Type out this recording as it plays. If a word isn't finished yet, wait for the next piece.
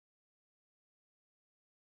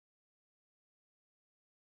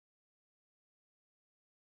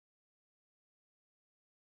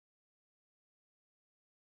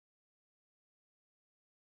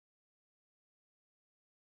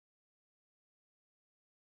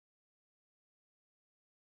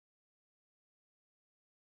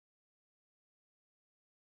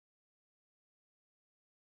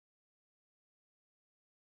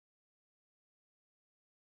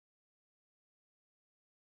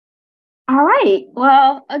All right.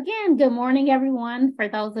 Well, again, good morning, everyone. For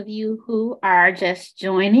those of you who are just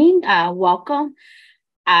joining, welcome.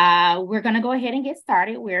 We're going to go ahead and get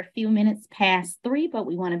started. We're a few minutes past 3, but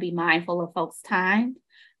we want to be mindful of folks' time.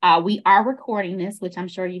 We are recording this, which I'm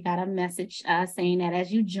sure you got a message saying that as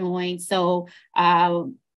you join. So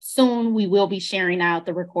soon we will be sharing out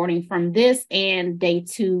the recording from this and day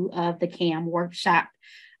 2 of the CAM workshop.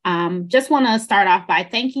 Just want to start off by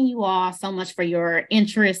thanking you all so much for your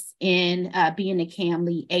interest in being a CAM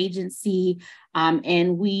lead agency.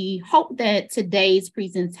 And we hope that today's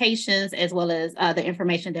presentations, as well as the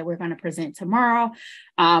information that we're going to present tomorrow,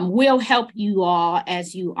 will help you all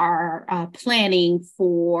as you are planning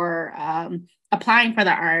for applying for the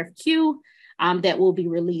RFQ that will be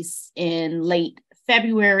released in late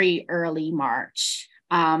February, early March.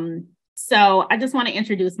 So I just want to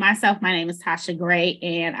introduce myself. My name is Tasha Gray,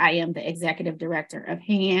 and I am the Executive Director of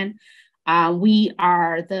HAN. We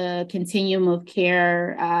are the Continuum of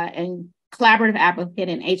Care and Collaborative Applicant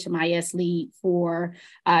and HMIS lead for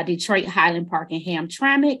Detroit, Highland Park, and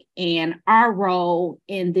Hamtramck. And our role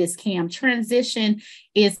in this CAM transition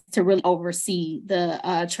is to really oversee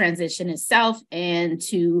the transition itself and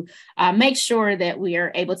to make sure that we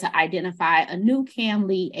are able to identify a new CAM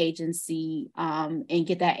lead agency and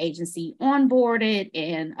get that agency onboarded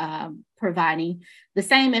and providing the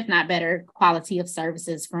same, if not better, quality of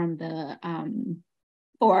services from the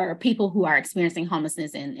for people who are experiencing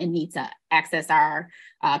homelessness and need to access our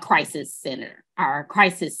crisis center, our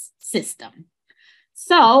crisis system.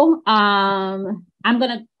 So I'm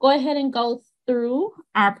going to go ahead and go through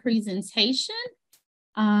our presentation.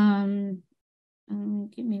 Give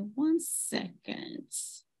me 1 second.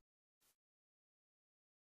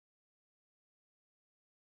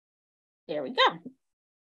 There we go.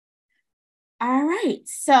 All right.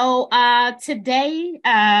 So today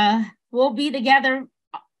we'll be together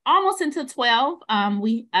almost until 12.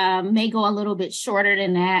 We may go a little bit shorter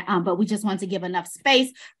than that, but we just want to give enough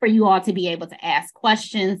space for you all to be able to ask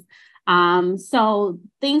questions. So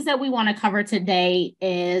things that we want to cover today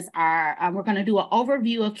is we're going to do an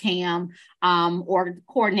overview of CAM or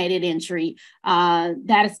coordinated entry.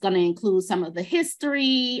 That is going to include some of the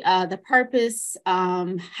history, the purpose,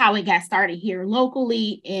 how it got started here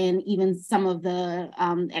locally, and even some of the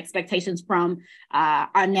expectations from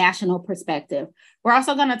our national perspective. We're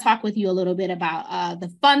also going to talk with you a little bit about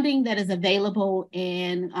the funding that is available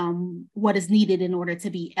and what is needed in order to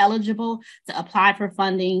be eligible to apply for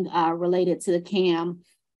funding related to the CAM.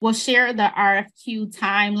 We'll share the RFQ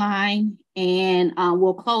timeline, and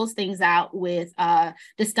we'll close things out with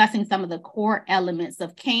discussing some of the core elements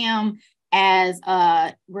of CAM as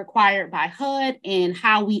required by HUD and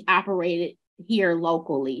how we operate it here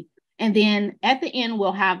locally. And then at the end,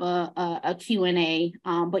 we'll have a Q&A,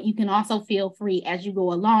 but you can also feel free as you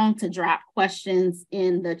go along to drop questions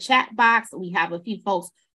in the chat box. We have a few folks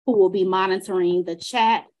who will be monitoring the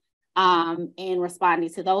chat and responding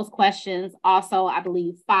to those questions. Also, I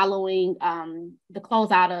believe following the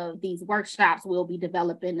closeout of these workshops, we'll be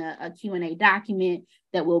developing a Q&A document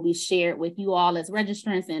that will be shared with you all as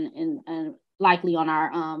registrants and likely on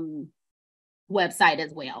our website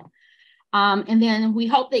as well. And then we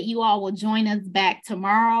hope that you all will join us back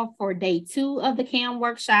tomorrow for day 2 of the CAM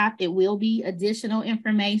workshop. It will be additional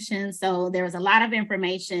information. So there's a lot of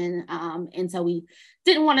information. And so we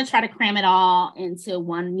didn't want to try to cram it all into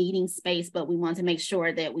one meeting space, but we want to make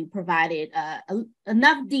sure that we provided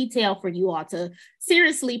enough detail for you all to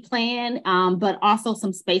seriously plan, but also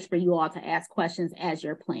some space for you all to ask questions as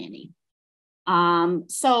you're planning.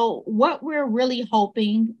 So what we're really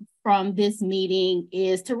hoping from this meeting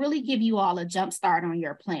is to really give you all a jump start on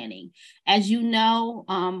your planning. As you know,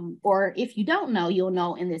 or if you don't know, you'll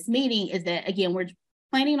know in this meeting is that, again, we're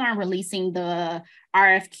planning on releasing the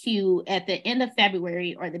RFQ at the end of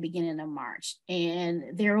February or the beginning of March.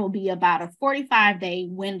 And there will be about a 45-day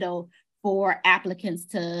window for applicants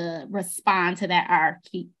to respond to that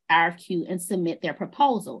RFQ and submit their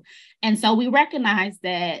proposal. And so we recognize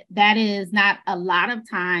that that is not a lot of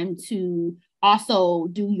time to also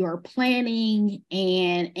do your planning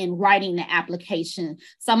and writing the application.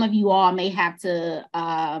 Some of you all may have to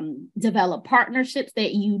develop partnerships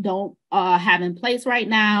that you don't have in place right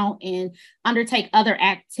now and undertake other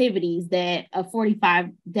activities that a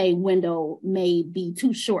 45-day window may be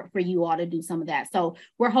too short for you all to do some of that. So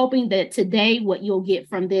we're hoping that today what you'll get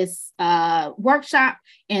from this workshop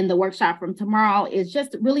and the workshop from tomorrow is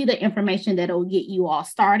just really the information that will get you all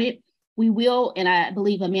started. We will, and I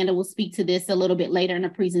believe Amanda will speak to this a little bit later in the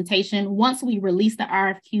presentation. Once we release the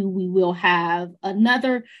RFQ, we will have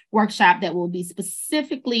another workshop that will be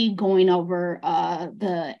specifically going over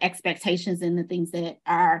the expectations and the things that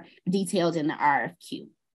are detailed in the RFQ.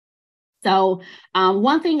 So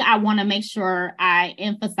one thing I want to make sure I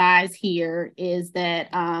emphasize here is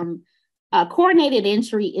that coordinated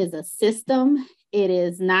entry is a system. It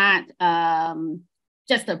is not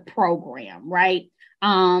just a program, right?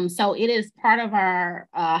 So it is part of our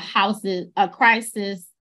housing crisis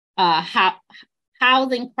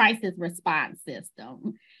response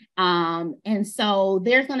system. And so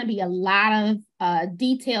there's going to be a lot of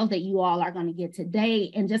details that you all are going to get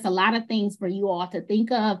today, and just a lot of things for you all to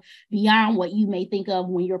think of beyond what you may think of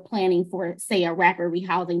when you're planning for, say, a rapid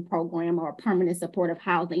rehousing program or permanent supportive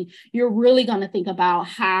housing. You're really going to think about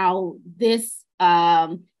how this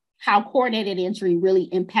how coordinated entry really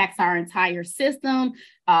impacts our entire system,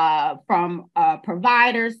 from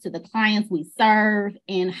providers to the clients we serve,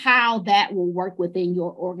 and how that will work within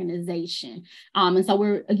your organization. And so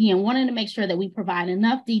we're, again, wanting to make sure that we provide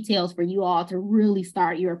enough details for you all to really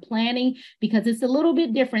start your planning, because it's a little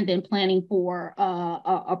bit different than planning for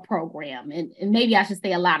a program. And maybe I should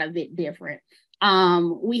say a lot of it different.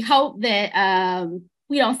 We hope that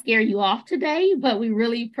we don't scare you off today, but we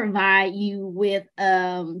really provide you with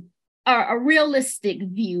a realistic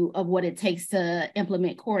view of what it takes to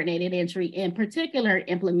implement coordinated entry, in particular,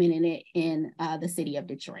 implementing it in the city of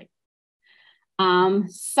Detroit.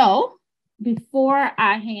 So before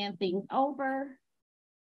I hand things over,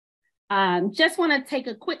 just want to take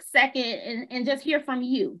a quick second and just hear from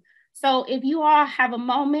you. So if you all have a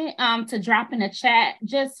moment to drop in a chat,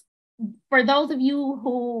 just for those of you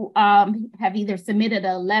who have either submitted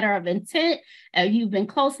a letter of intent, you've been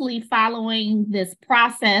closely following this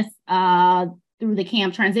process through the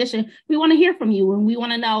CAM transition, we want to hear from you, and we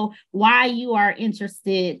want to know why you are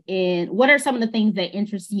interested in, what are some of the things that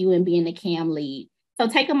interest you in being the CAM lead. So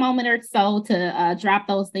take a moment or so to drop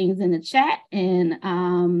those things in the chat,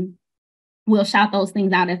 and we'll shout those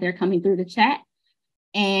things out as they're coming through the chat.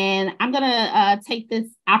 And I'm going to take this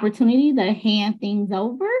opportunity to hand things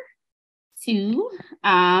over to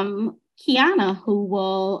Kiana, who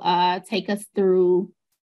will take us through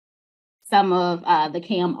some of the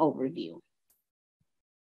CAM overview.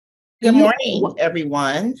 Good morning,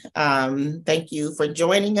 everyone. Thank you for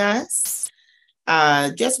joining us.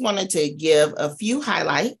 Just wanted to give a few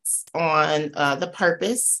highlights on the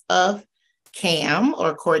purpose of CAM,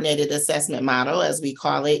 or Coordinated Assessment Model, as we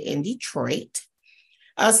call it in Detroit.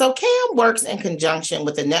 So CAM works in conjunction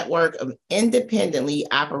with a network of independently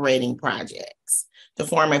operating projects to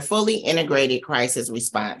form a fully integrated crisis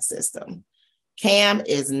response system. CAM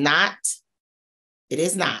is not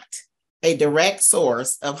a direct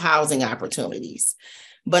source of housing opportunities,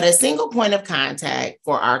 but a single point of contact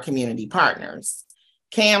for our community partners.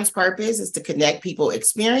 CAM's purpose is to connect people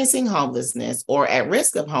experiencing homelessness or at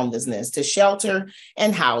risk of homelessness to shelter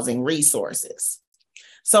and housing resources.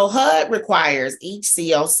 So HUD requires each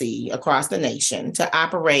CLC across the nation to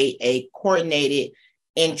operate a coordinated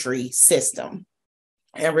entry system,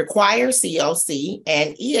 and requires CLC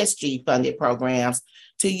and ESG funded programs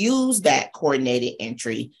to use that coordinated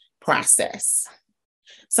entry process.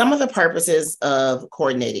 Some of the purposes of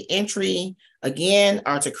coordinated entry, again,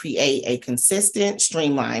 are to create a consistent,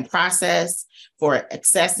 streamlined process for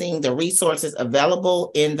accessing the resources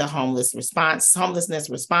available in the homelessness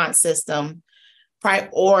response system,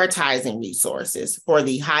 prioritizing resources for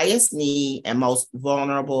the highest need and most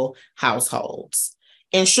vulnerable households,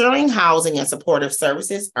 ensuring housing and supportive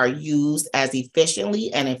services are used as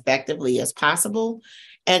efficiently and effectively as possible,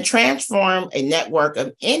 and transform a network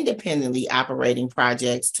of independently operating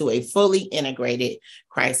projects to a fully integrated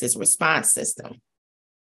crisis response system.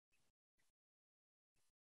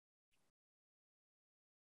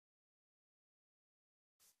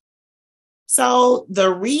 So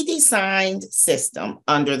the redesigned system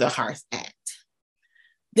under the HEARTH Act.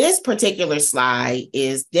 This particular slide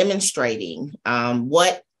is demonstrating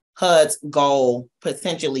what HUD's goal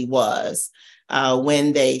potentially was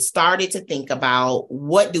when they started to think about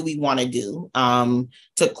what do we want to do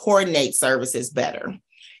to coordinate services better.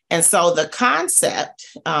 And so the concept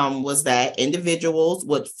was that individuals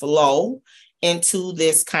would flow into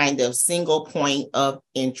this kind of single point of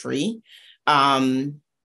entry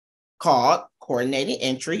called coordinated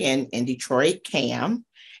entry in Detroit, CAM.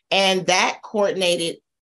 And that coordinated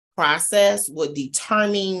process would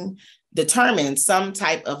determine some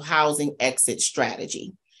type of housing exit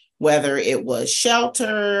strategy, whether it was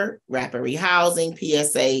shelter, rapid rehousing,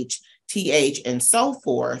 PSH, TH, and so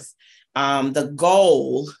forth. The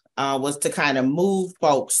goal was to kind of move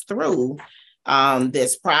folks through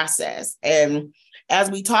this process. And as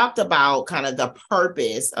we talked about kind of the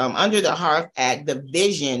purpose, under the HEARTH Act, the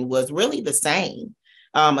vision was really the same.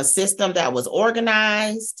 A system that was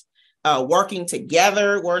organized, working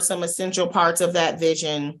together were some essential parts of that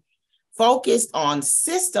vision, focused on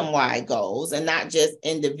system-wide goals and not just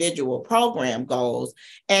individual program goals,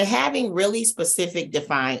 and having really specific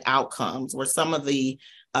defined outcomes were some of the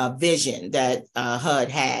vision that HUD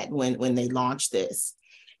had when they launched this.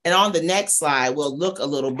 And on the next slide, we'll look a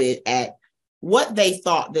little bit at what they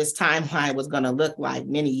thought this timeline was going to look like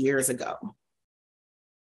many years ago.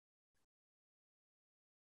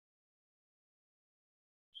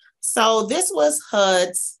 So this was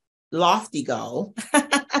HUD's lofty goal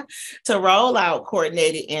to roll out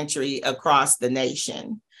coordinated entry across the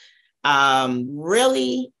nation.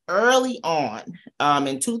 Really early on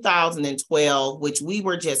in 2012, which we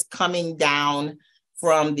were just coming down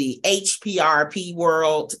from the HPRP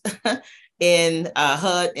world in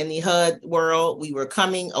the HUD world, we were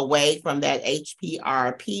coming away from that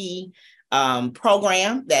HPRP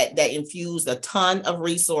program that infused a ton of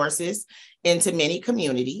resources into many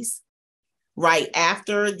communities. Right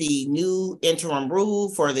after the new interim rule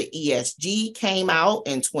for the ESG came out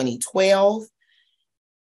in 2012,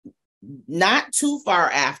 not too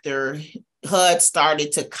far after, HUD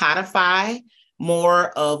started to codify more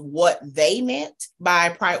of what they meant by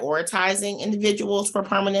prioritizing individuals for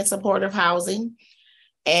permanent supportive housing.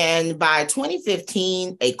 And by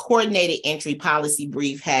 2015, a coordinated entry policy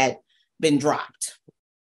brief had been dropped.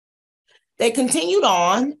 They continued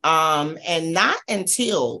on, and not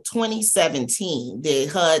until 2017 did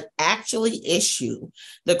HUD actually issue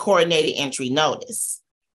the coordinated entry notice.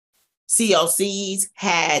 COCs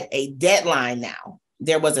had a deadline now.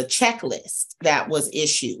 There was a checklist that was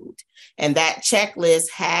issued, and that checklist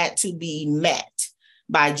had to be met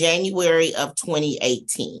by January of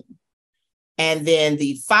 2018. And then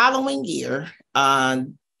the following year,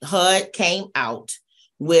 HUD came out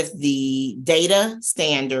with the data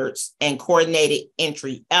standards and coordinated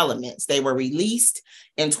entry elements. They were released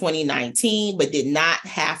in 2019, but did not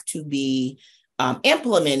have to be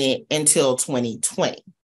implemented until 2020.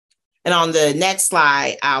 And on the next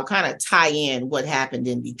slide, I'll kind of tie in what happened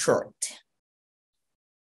in Detroit.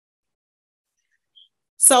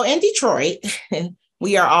 So in Detroit,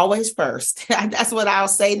 we are always first. That's what I'll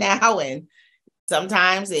say now. And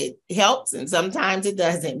sometimes it helps and sometimes it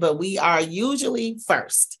doesn't, but we are usually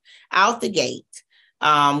first out the gate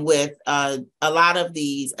with a lot of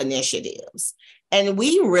these initiatives. And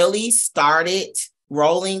we really started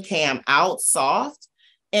rolling CAM out soft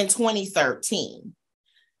in 2013.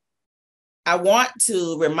 I want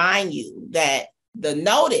to remind you that the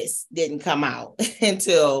notice didn't come out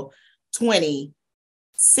until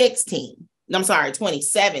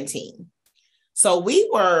 2017. So we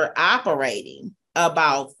were operating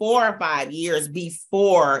about 4 or 5 years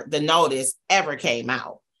before the notice ever came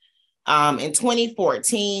out. In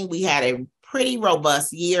 2014, we had a pretty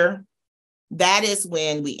robust year. That is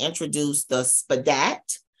when we introduced the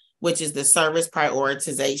SPDAT, which is the Service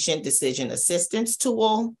Prioritization Decision Assistance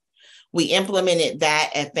Tool. We implemented that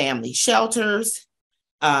at family shelters.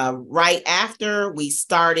 Right after, we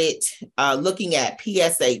started looking at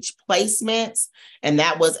PSH placements, and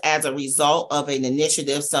that was as a result of an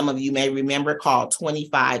initiative some of you may remember called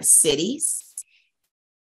 25 Cities.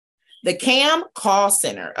 The CAM call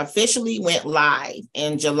center officially went live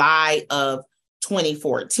in July of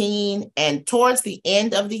 2014, and towards the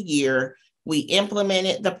end of the year, we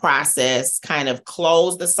implemented the process, kind of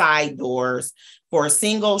closed the side doors for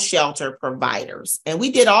single shelter providers. And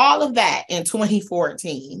we did all of that in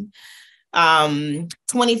 2014.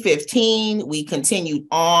 2015, we continued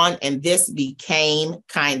on, and this became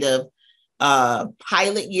kind of a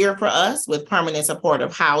pilot year for us with permanent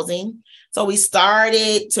supportive housing. So we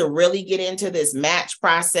started to really get into this match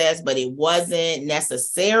process, but it wasn't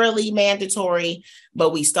necessarily mandatory,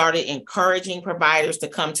 but we started encouraging providers to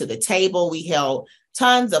come to the table. We held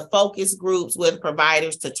tons of focus groups with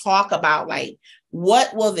providers to talk about, like,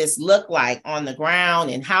 what will this look like on the ground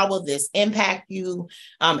and how will this impact you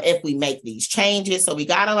if we make these changes? So we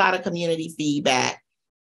got a lot of community feedback.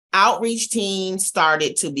 Outreach teams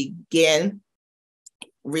started to begin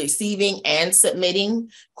receiving and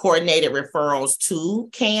submitting coordinated referrals to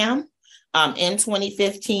CAM in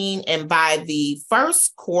 2015. And by the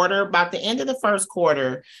first quarter, about the end of the first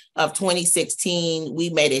quarter of 2016, we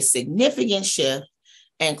made a significant shift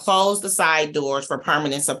and closed the side doors for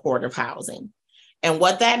permanent supportive housing. And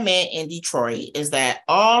what that meant in Detroit is that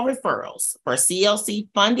all referrals for CLC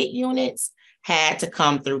funded units had to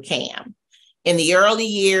come through CAM. In the early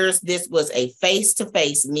years, this was a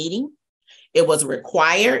face-to-face meeting. It was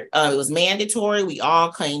required. It was mandatory. We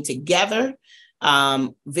all came together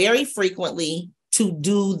very frequently to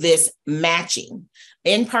do this matching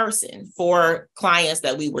in person for clients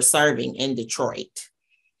that we were serving in Detroit.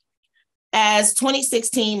 As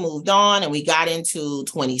 2016 moved on and we got into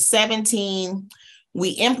 2017, we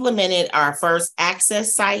implemented our first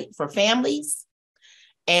access site for families.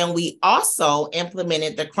 And we also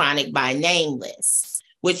implemented the chronic by name list,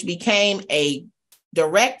 which became a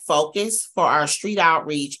direct focus for our street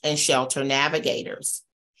outreach and shelter navigators.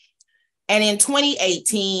 And in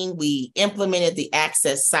 2018, we implemented the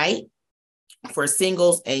access site for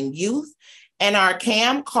singles and youth, and our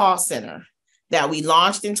CAM call center that we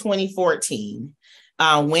launched in 2014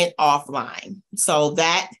 went offline. So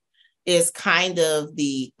that is kind of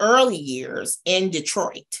the early years in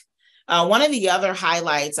Detroit. One of the other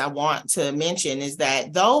highlights I want to mention is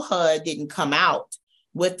that though HUD didn't come out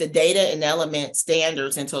with the data and element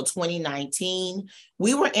standards until 2019,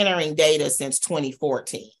 we were entering data since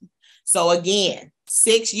 2014. So again,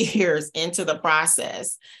 6 years into the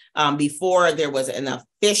process before there was an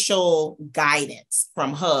official guidance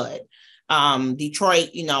from HUD. Detroit,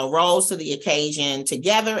 rose to the occasion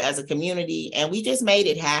together as a community, and we just made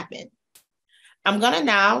it happen. I'm going to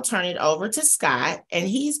now turn it over to Scott, and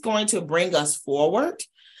he's going to bring us forward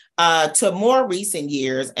to more recent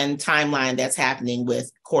years and timeline that's happening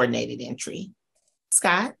with coordinated entry.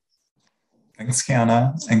 Scott? Thanks,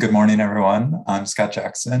 Kiana, and good morning, everyone. I'm Scott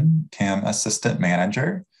Jackson, CAM Assistant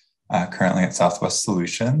Manager, currently at Southwest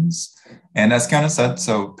Solutions. And as Kiana said,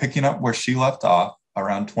 so picking up where she left off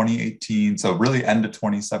around 2018, so really end of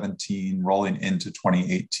 2017, rolling into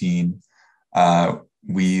 2018,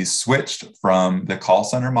 we switched from the call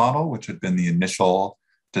center model, which had been the initial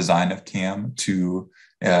design of CAM, to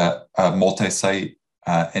a multi-site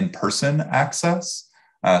in-person access.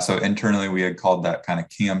 So internally, we had called that kind of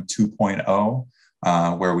CAM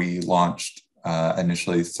 2.0, where we launched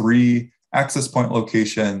initially 3 access point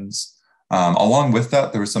locations. Along with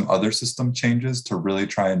that, there were some other system changes to really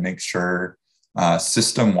try and make sure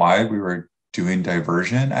system-wide we were doing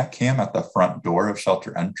diversion at CAM at the front door of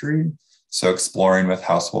shelter entry. So exploring with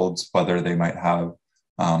households whether they might have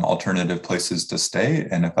alternative places to stay,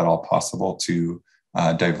 and if at all possible to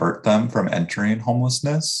divert them from entering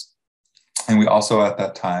homelessness. And we also at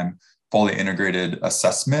that time fully integrated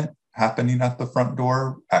assessment happening at the front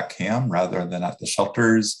door at CAM rather than at the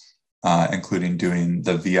shelters, including doing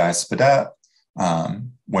the VI SPDAT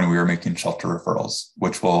when we were making shelter referrals,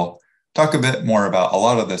 which we'll talk a bit more about a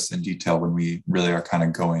lot of this in detail when we really are kind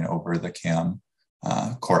of going over the CAM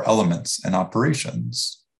core elements and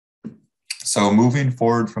operations. So moving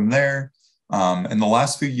forward from there, in the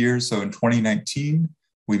last few years, so in 2019,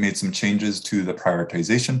 we made some changes to the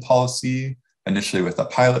prioritization policy, initially with a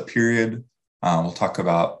pilot period. We'll talk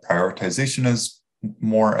about prioritization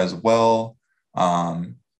more as well.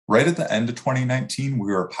 Right at the end of 2019,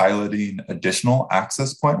 we were piloting additional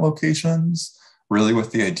access point locations, really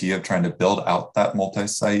with the idea of trying to build out that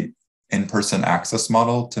multi-site in-person access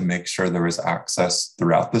model to make sure there was access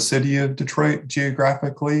throughout the city of Detroit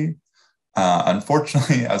geographically.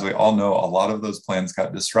 Unfortunately, as we all know, a lot of those plans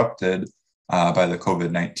got disrupted by the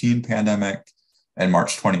COVID-19 pandemic in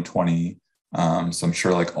March 2020. So I'm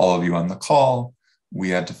sure like all of you on the call, we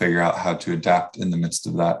had to figure out how to adapt in the midst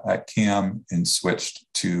of that at CAM and switched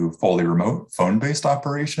to fully remote phone-based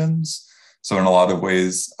operations. So in a lot of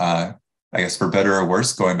ways, I guess for better or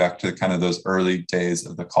worse, going back to kind of those early days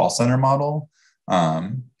of the call center model.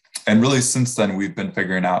 And really since then, we've been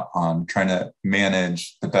figuring out on trying to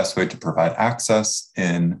manage the best way to provide access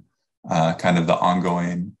in kind of the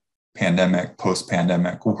ongoing pandemic,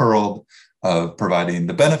 post-pandemic world of providing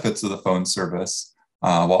the benefits of the phone service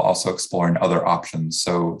while also exploring other options.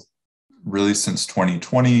 So really since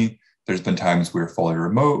 2020, there's been times we were fully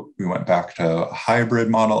remote. We went back to a hybrid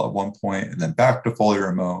model at one point and then back to fully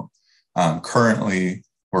remote. Currently,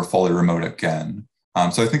 we're fully remote again.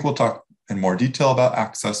 So I think we'll talk in more detail about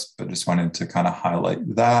access, but just wanted to kind of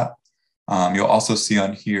highlight that. You'll also see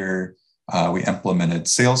on here, we implemented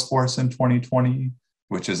Salesforce in 2020,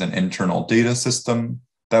 which is an internal data system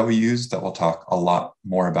that we use that we'll talk a lot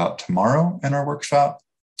more about tomorrow in our workshop.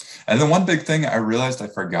 And then one big thing I realized I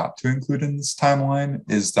forgot to include in this timeline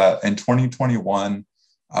is that in 2021,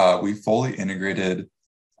 we fully integrated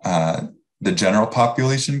the general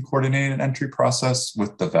population coordinated entry process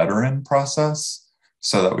with the veteran process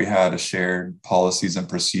so that we had a shared policies and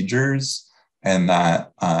procedures and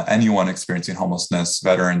that anyone experiencing homelessness,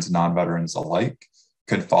 veterans, non-veterans alike,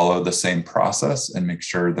 could follow the same process and make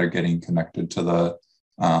sure they're getting connected to the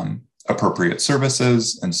appropriate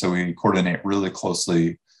services. And so we coordinate really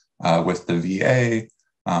closely with the VA.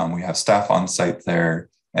 We have staff on site there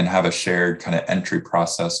and have a shared kind of entry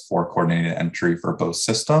process for coordinated entry for both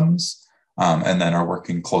systems. And then are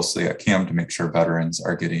working closely at CAM to make sure veterans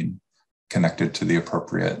are getting connected to the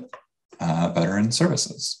appropriate veteran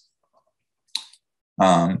services.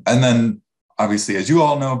 And then obviously, as you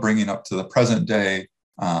all know, bringing up to the present day,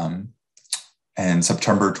 in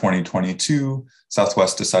September 2022,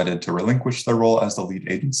 Southwest decided to relinquish their role as the lead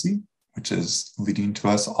agency, which is leading to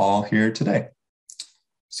us all here today.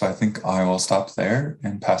 So I think I will stop there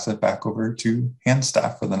and pass it back over to hand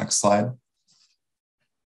staff for the next slide.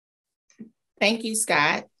 Thank you,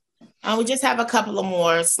 Scott. We just have a couple of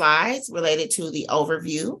more slides related to the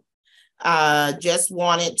overview. Just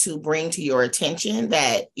wanted to bring to your attention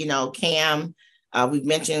that, CAM, we've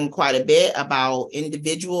mentioned quite a bit about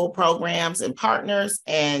individual programs and partners,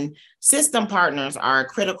 and system partners are a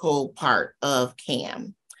critical part of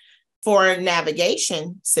CAM. For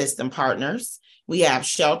navigation system partners, we have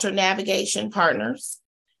shelter navigation partners,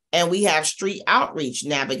 and we have street outreach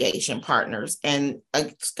navigation partners. And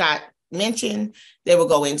Scott mentioned they will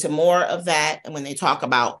go into more of that and when they talk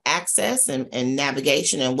about access and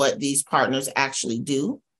navigation and what these partners actually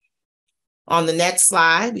do. On the next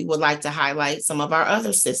slide, we would like to highlight some of our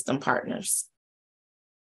other system partners.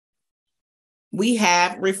 We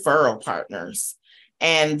have referral partners,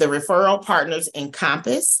 and the referral partners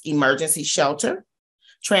encompass emergency shelter,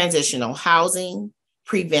 transitional housing,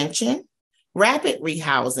 prevention, rapid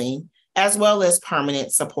rehousing, as well as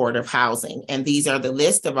permanent supportive housing. And these are the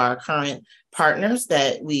list of our current partners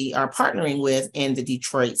that we are partnering with in the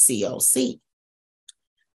Detroit COC.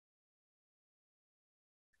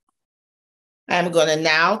 I'm going to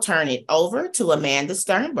now turn it over to Amanda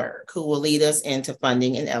Sternberg, who will lead us into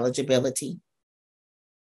funding and eligibility.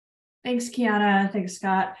 Thanks, Kiana. Thanks,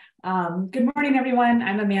 Scott. Good morning, everyone.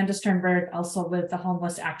 I'm Amanda Sternberg, also with the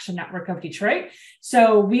Homeless Action Network of Detroit.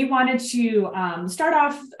 So we wanted to start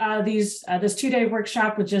off this two-day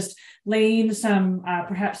workshop with just laying some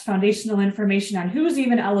perhaps foundational information on who's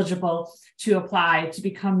even eligible to apply to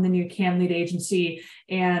become the new CAM lead agency.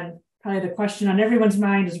 And probably the question on everyone's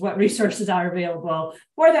mind is what resources are available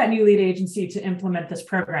for that new lead agency to implement this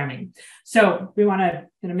programming. So we want to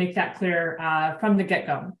make that clear from the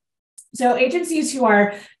get-go. So agencies who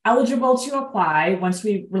are eligible to apply once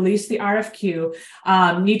we release the RFQ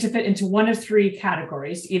need to fit into one of three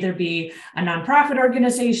categories, either be a nonprofit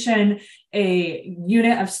organization, a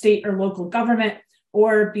unit of state or local government,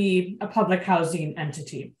 or be a public housing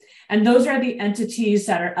entity. And those are the entities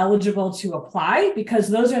that are eligible to apply because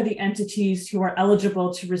those are the entities who are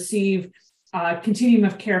eligible to receive continuum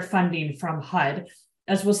of care funding from HUD.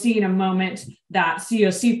 As we'll see in a moment, that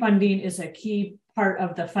COC funding is a key part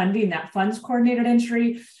of the funding that funds coordinated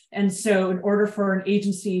entry. And so in order for an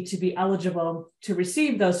agency to be eligible to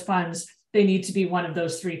receive those funds, they need to be one of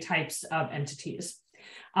those three types of entities.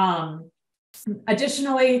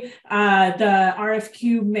 Additionally, the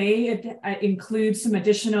RFQ may include some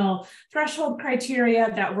additional threshold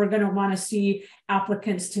criteria that we're going to want to see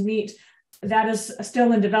applicants to meet. That is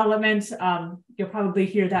still in development. You'll probably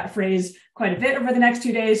hear that phrase quite a bit over the next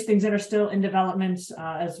 2 days, things that are still in development.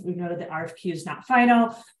 As we noted, the RFQ is not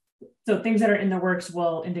final. So things that are in the works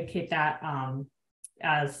will indicate that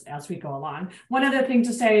as we go along. One other thing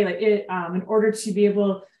to say, in order to be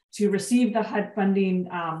able to receive the HUD funding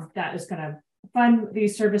that is going to fund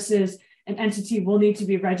these services, an entity will need to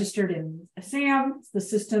be registered in SAM, the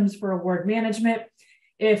Systems for Award Management.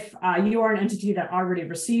 If you are an entity that already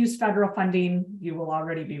receives federal funding, you will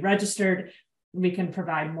already be registered. We can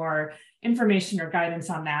provide more information or guidance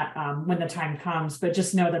on that when the time comes, but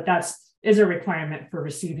just know that that is a requirement for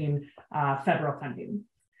receiving federal funding.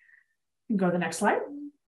 Go to the next slide.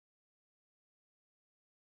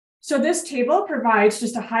 So this table provides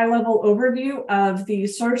just a high-level overview of the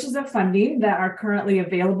sources of funding that are currently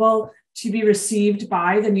available to be received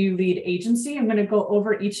by the new lead agency. I'm going to go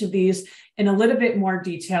over each of these in a little bit more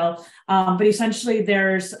detail, but essentially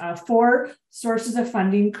there's 4 sources of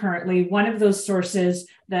funding currently. One of those sources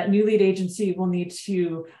that new lead agency will need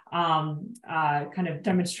to kind of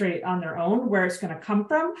demonstrate on their own where it's going to come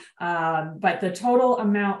from, but the total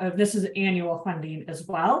amount of, this is annual funding as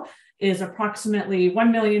well, is approximately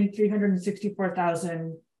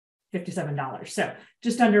 $1,364,057. So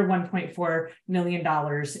just under $1.4 million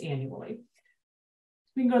annually.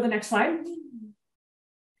 We can go to the next slide.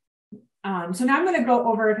 So now I'm going to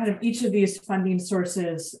go over kind of each of these funding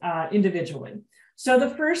sources individually. So the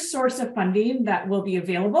first source of funding that will be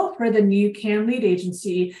available for the new CAM lead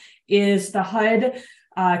agency is the HUD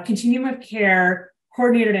Continuum of Care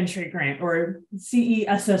Coordinated Entry Grant, or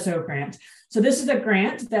CESSO grant. So this is a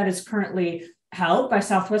grant that is currently held by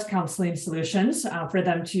Southwest Counseling Solutions for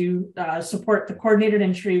them to support the coordinated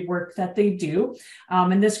entry work that they do.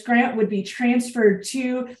 And this grant would be transferred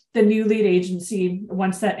to the new lead agency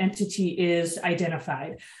once that entity is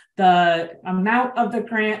identified. The amount of the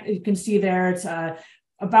grant, you can see there, it's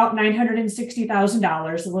about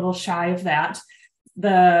 $960,000, a little shy of that.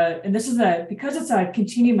 And this is because it's a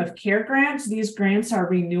continuum of care grant, these grants are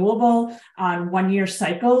renewable on 1-year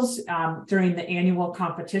cycles during the annual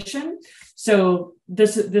competition. So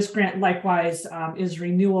this grant likewise is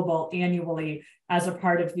renewable annually as a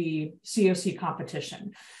part of the COC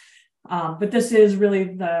competition. But this is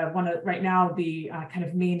really right now the kind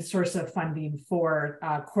of main source of funding for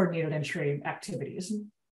coordinated entry activities.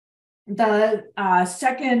 The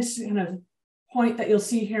second kind of point that you'll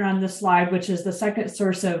see here on this slide, which is the second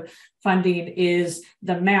source of funding, is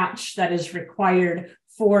the match that is required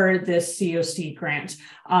for this COC grant.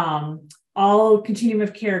 All continuum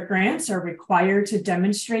of care grants are required to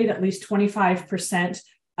demonstrate at least 25%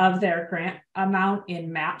 of their grant amount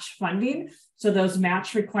in match funding. So those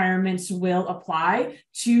match requirements will apply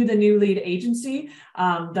to the new lead agency.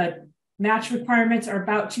 The match requirements are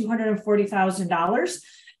about $240,000.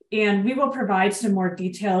 And we will provide some more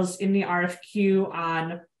details in the RFQ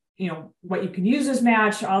on, what you can use as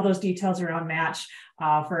match, all those details around match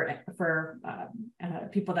for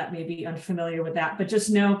people that may be unfamiliar with that. But just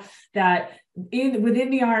know that within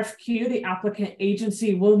the RFQ, the applicant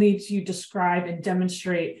agency will need to describe and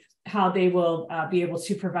demonstrate how they will be able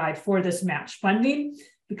to provide for this match funding,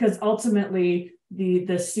 because ultimately the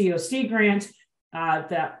COC grant,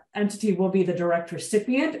 that entity will be the direct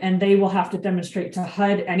recipient, and they will have to demonstrate to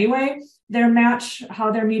HUD anyway their match,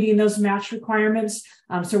 how they're meeting those match requirements.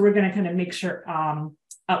 So we're going to kind of make sure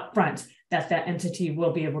up front that entity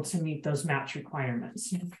will be able to meet those match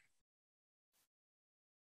requirements.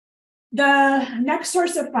 The next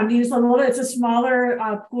source of funding is it's a smaller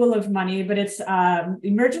pool of money, but it's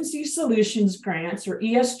Emergency Solutions Grants, or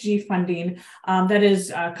ESG funding,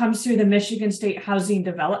 that comes through the Michigan State Housing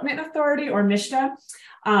Development Authority, or MSHDA.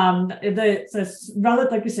 It's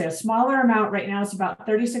like we say, a smaller amount right now. It's about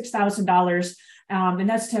 $36,000, and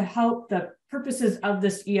that's to help. The purposes of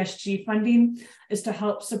this ESG funding is to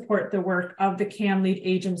help support the work of the CAM lead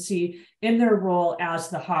agency in their role as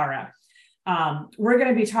the HARA. We're going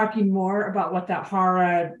to be talking more about what that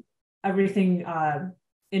HARA everything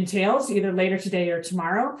entails either later today or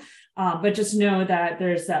tomorrow. But just know that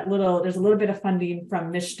there's a little bit of funding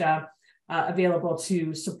from MSHDA available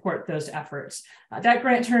to support those efforts. That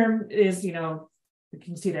grant term is, you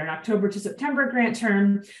can see there, an October to September grant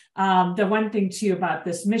term. The one thing too about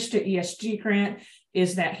this MSHDA ESG grant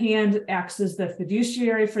is that HAND acts as the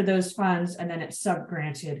fiduciary for those funds, and then it's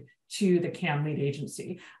sub-granted to the CAM lead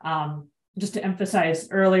agency. Just to emphasize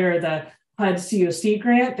earlier, the HUD COC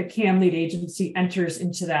grant, the CAM lead agency enters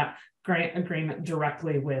into that grant agreement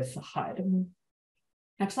directly with HUD.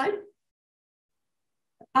 Next slide.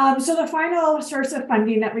 So the final source of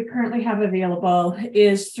funding that we currently have available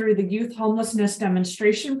is through the Youth Homelessness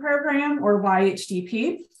Demonstration Program, or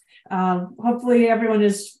YHDP. Hopefully everyone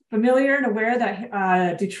is familiar and aware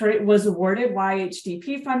that Detroit was awarded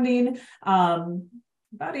YHDP funding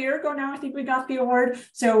about a year ago now. I think we got the award.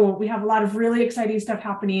 So we have a lot of really exciting stuff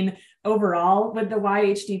happening overall with the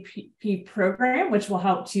YHDP program, which will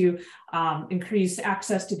help to increase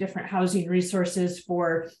access to different housing resources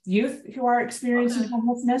for youth who are experiencing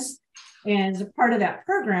homelessness. And as a part of that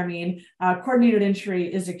programming, coordinated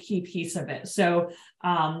entry is a key piece of it. So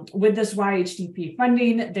with this YHDP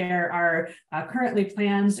funding, there are currently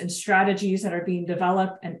plans and strategies that are being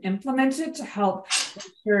developed and implemented to help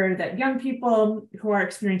ensure that young people who are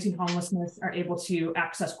experiencing homelessness are able to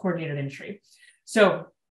access coordinated entry. So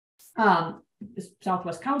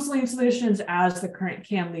Southwest Counseling Solutions, as the current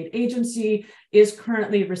CAM lead agency, is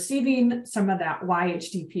currently receiving some of that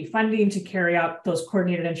YHDP funding to carry out those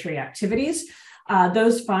coordinated entry activities.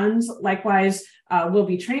 Those funds likewise will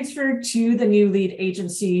be transferred to the new lead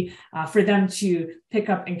agency for them to pick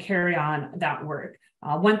up and carry on that work.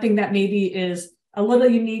 One thing that maybe is a little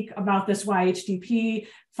unique about this YHDP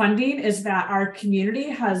funding is that our community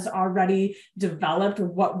has already developed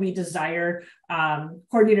what we desire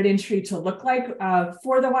coordinated entry to look like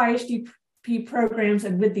for the YHDP programs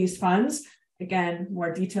and with these funds. Again,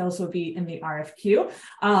 more details will be in the RFQ,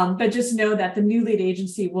 but just know that the new lead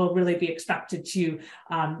agency will really be expected to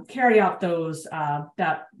carry out those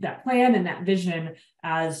that plan and that vision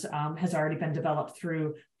as has already been developed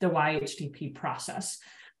through the YHDP process.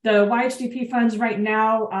 The YHDP funds right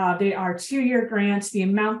now, they are 2-year grants. The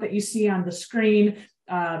amount that you see on the screen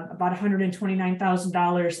about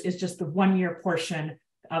 $129,000 is just the 1-year portion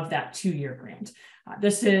of that 2-year grant.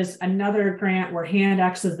 This is another grant where HAND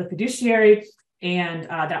acts as the fiduciary, and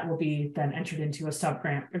that will be then entered into a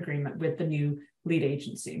sub-grant agreement with the new lead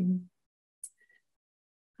agency.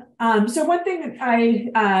 So one thing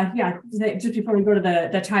just before we go to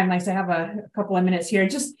the timelines, I have a couple of minutes here,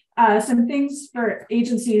 just some things for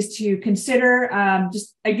agencies to consider.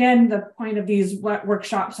 Just again, the point of these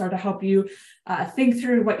workshops are to help you think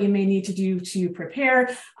through what you may need to do to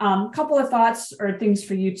prepare. A couple of thoughts or things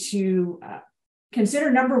for you to consider.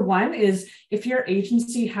 Number one is if your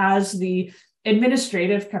agency has the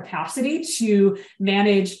administrative capacity to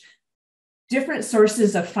manage different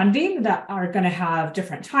sources of funding that are going to have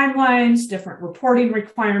different timelines, different reporting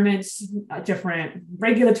requirements, different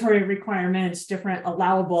regulatory requirements, different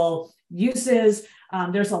allowable uses.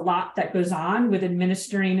 There's a lot that goes on with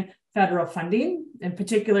administering federal funding, and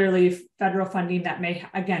particularly federal funding that may,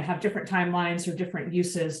 again, have different timelines or different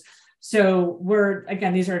uses. So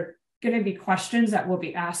these are going to be questions that will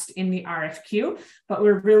be asked in the RFQ, but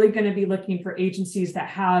we're really going to be looking for agencies that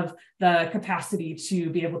have the capacity to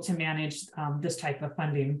be able to manage this type of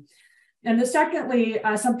funding. And secondly,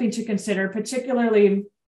 something to consider, particularly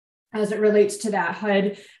as it relates to that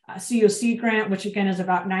HUD COC grant, which again is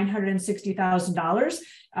about $960,000.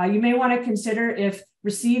 You may want to consider if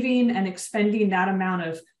receiving and expending that amount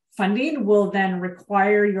of funding will then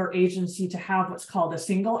require your agency to have what's called a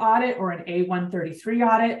single audit or an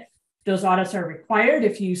A133 audit. Those audits are required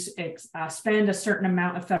if you spend a certain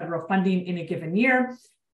amount of federal funding in a given year.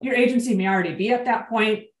 Your agency may already be at that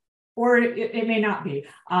point, or it may not be.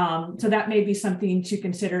 So that may be something to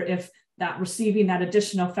consider if that receiving that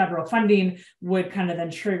additional federal funding would kind of then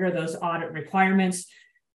trigger those audit requirements.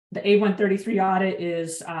 The A133 audit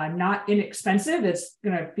is not inexpensive. It's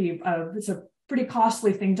going to be it's a pretty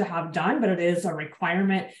costly thing to have done, but it is a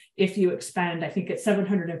requirement if you expend, I think it's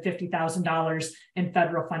 $750,000 in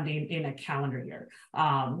federal funding in a calendar year.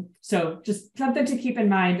 So just something to keep in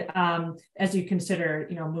mind as you consider,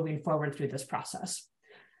 moving forward through this process.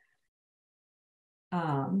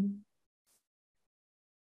 Okay,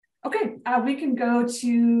 we can go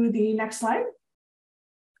to the next slide.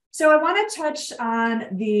 So I want to touch on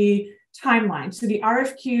the timeline, so the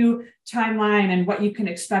RFQ timeline and what you can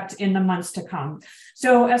expect in the months to come.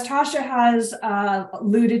 So as Tasha has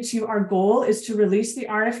alluded to, our goal is to release the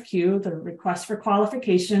RFQ, the request for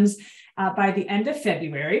qualifications, by the end of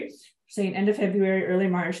February, saying end of February, early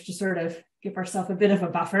March, to sort of give ourselves a bit of a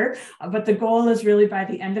buffer, but the goal is really by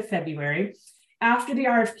the end of February. After the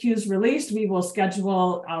RFQ is released, we will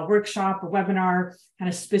schedule a workshop, a webinar, kind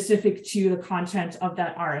of specific to the content of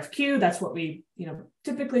that RFQ. That's what we,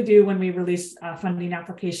 typically do when we release funding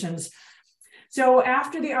applications. So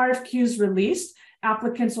after the RFQ is released,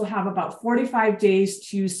 applicants will have about 45 days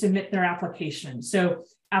to submit their application. So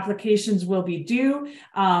applications will be due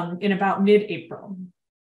in about mid-April.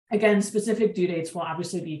 Again, specific due dates will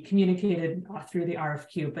obviously be communicated through the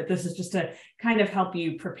RFQ, but this is just to kind of help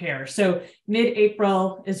you prepare. So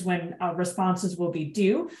mid-April is when responses will be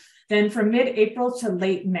due. Then from mid-April to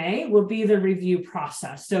late May will be the review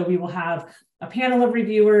process. So we will have a panel of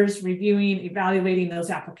reviewers reviewing, evaluating those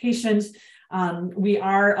applications. We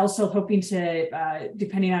are also hoping to,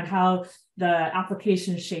 depending on how the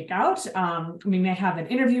applications shake out, we may have an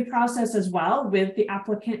interview process as well with the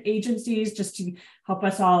applicant agencies, just to help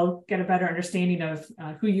us all get a better understanding of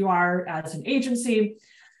who you are as an agency.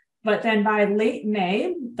 But then by late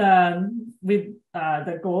May,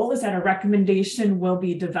 the goal is that a recommendation will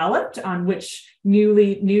be developed on which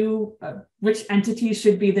which entity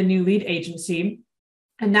should be the new lead agency.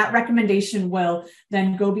 And that recommendation will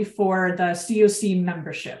then go before the COC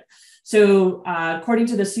membership. So according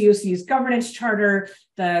to the COC's governance charter,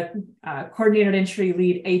 the coordinated entry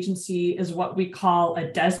lead agency is what we call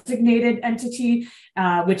a designated entity,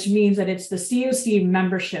 which means that it's the COC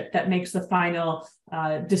membership that makes the final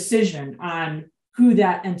decision on who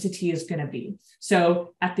that entity is going to be.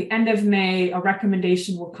 So at the end of May, a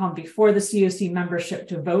recommendation will come before the COC membership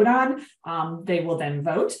to vote on. They will then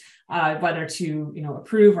vote whether to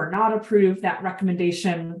approve or not approve that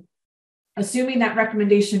recommendation. Assuming that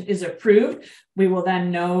recommendation is approved, we will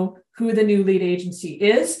then know who the new lead agency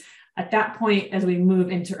is. At that point, as we move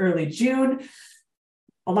into early June,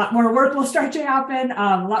 a lot more work will start to happen.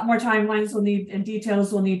 A lot more timelines and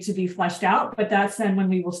details will need to be fleshed out, but that's then when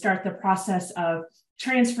we will start the process of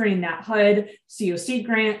transferring that HUD COC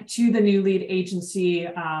grant to the new lead agency.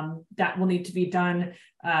 That will need to be done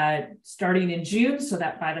starting in June, so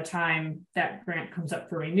that by the time that grant comes up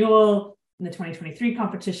for renewal in the 2023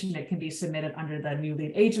 competition, it can be submitted under the new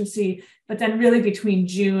lead agency. But then really between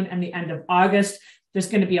June and the end of August, there's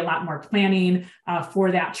going to be a lot more planning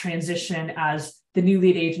for that transition as the new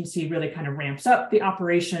lead agency really kind of ramps up the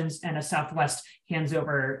operations, and a Southwest hands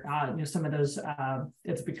over some of those.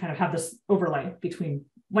 We kind of have this overlay between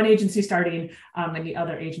one agency starting and the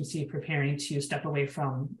other agency preparing to step away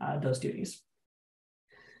from those duties.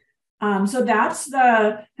 So that's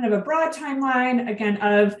the kind of a broad timeline, again,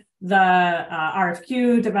 of the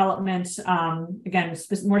RFQ development. Again,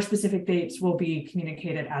 more specific dates will be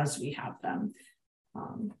communicated as we have them.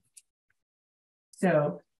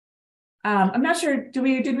 I'm not sure, did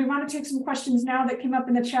we want to take some questions now that came up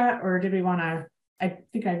in the chat, or did we want to, I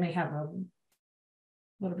think I may have a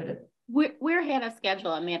little bit of. We're ahead of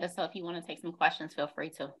schedule, Amanda, so if you want to take some questions, feel free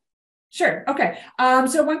to. Sure, okay.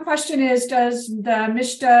 So one question is, does the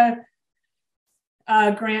MSHDA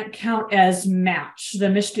grant count as match, the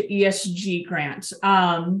MSHDA ESG grant?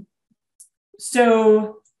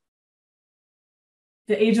 So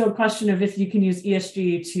the age-old question of if you can use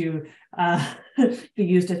ESG to be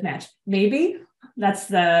used as match. Maybe. That's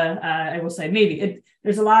the, I will say maybe.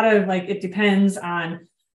 There's a lot of it depends on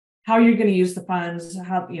how you're going to use the funds,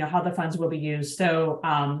 how the funds will be used. So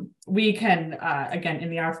we can, again, in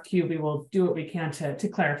the RFQ, we will do what we can to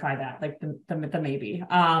clarify that, the maybe.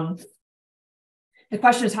 The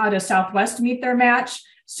question is, how does Southwest meet their match?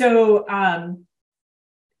 So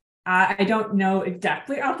I don't know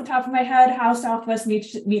exactly off the top of my head how Southwest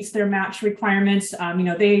meets their match requirements.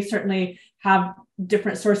 They certainly have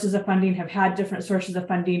different sources of funding, have had different sources of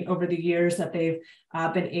funding over the years that they've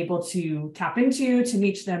been able to tap into to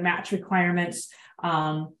meet their match requirements.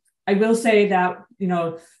 I will say that,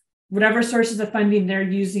 whatever sources of funding they're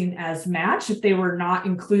using as match, if they were not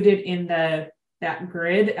included in that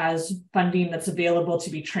grid as funding that's available to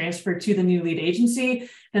be transferred to the new lead agency,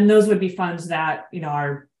 then those would be funds that,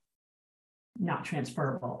 are not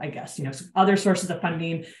transferable, I guess. So other sources of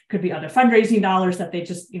funding could be other fundraising dollars that they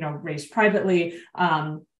just, raised privately.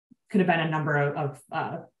 Could have been a number of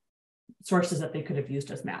sources that they could have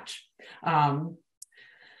used as match.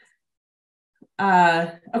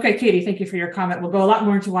 Okay, Katie, thank you for your comment. We'll go a lot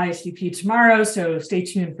more into YSDP tomorrow, so stay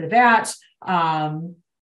tuned for that.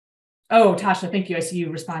 Oh, Tasha, thank you. I see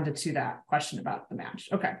you responded to that question about the match.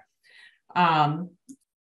 Okay.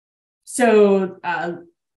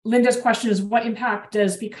 Linda's question is, what impact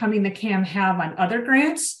does becoming the CAM have on other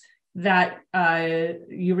grants that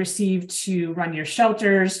you receive to run your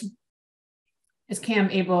shelters? Is CAM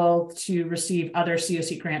able to receive other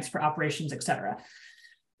COC grants for operations, et cetera?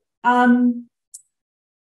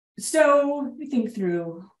 So let me think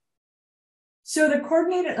through. So the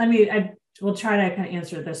coordinated, I will try to kind of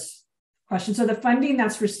answer this question. So the funding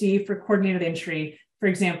that's received for coordinated entry, for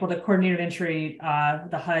example, the coordinated entry,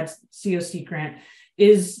 the HUD COC grant,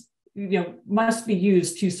 is, must be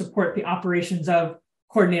used to support the operations of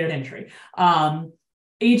coordinated entry.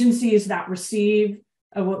 Agencies that receive,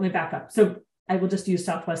 let me back up. So I will just use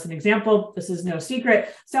Southwest as an example. This is no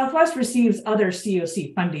secret. Southwest receives other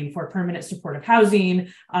COC funding for permanent supportive housing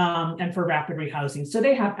and for rapid rehousing. So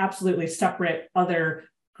they have absolutely separate other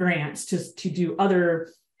grants to do other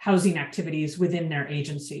housing activities within their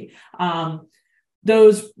agency.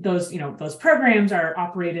 Those programs are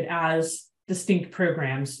operated as distinct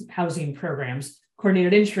programs, housing programs.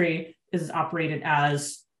 Coordinated entry is operated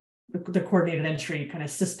as the coordinated entry kind of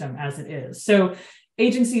system as it is. So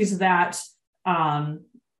agencies that, are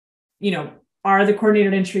the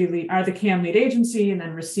coordinated entry lead, are the CAM lead agency and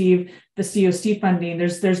then receive the COC funding,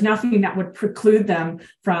 there's nothing that would preclude them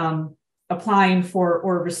from applying for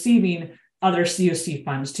or receiving other COC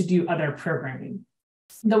funds to do other programming.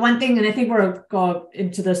 The one thing, and I think we'll go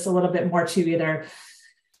into this a little bit more too, either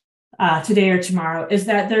today or tomorrow, is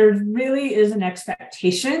that there really is an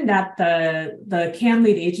expectation that the CAM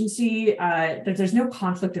lead agency, that there's no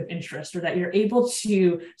conflict of interest, or that you're able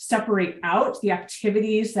to separate out the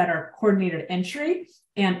activities that are coordinated entry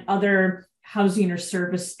and other housing or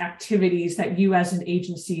service activities that you as an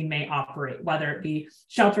agency may operate, whether it be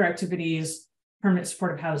shelter activities, permanent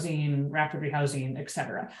supportive housing, rapid rehousing, et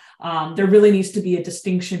cetera. There really needs to be a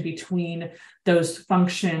distinction between those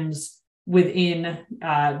functions within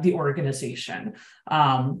the organization.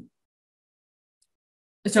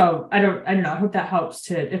 So I don't know. I hope that helps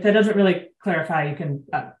to. If that doesn't really clarify, you can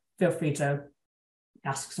feel free to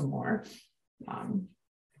ask some more.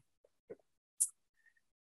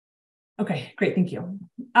 Okay, great, thank you.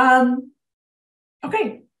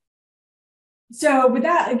 Okay. So with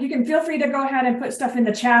that, you can feel free to go ahead and put stuff in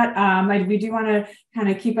the chat. We do want to kind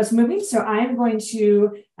of keep us moving. So I'm going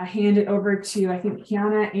to hand it over to, I think,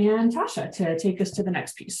 Kiana and Tasha to take us to the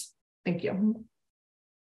next piece. Thank you.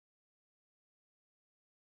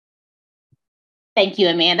 Thank you,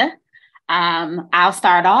 Amanda. I'll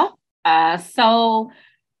start off.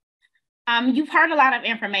 You've heard a lot of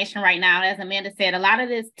information right now. As Amanda said, a lot of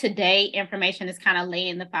this today information is kind of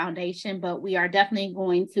laying the foundation, but we are definitely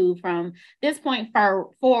going to, from this point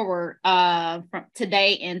forward, from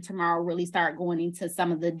today and tomorrow, really start going into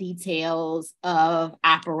some of the details of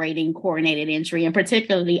operating coordinated entry, and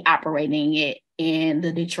particularly operating it in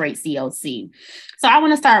the Detroit COC. So I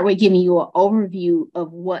want to start with giving you an overview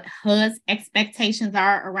of what HUD's expectations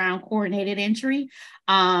are around coordinated entry.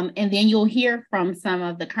 And then you'll hear from some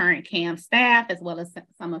of the current CAM staff, as well as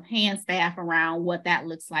some of HAND staff, around what that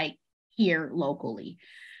looks like here locally.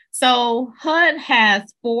 So HUD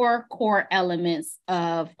has 4 core elements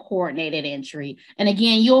of coordinated entry. And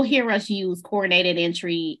again, you'll hear us use coordinated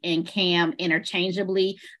entry and CAM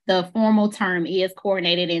interchangeably. The formal term is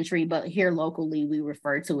coordinated entry, but here locally, we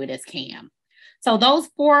refer to it as CAM. So those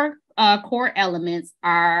 4 core elements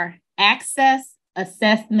are access,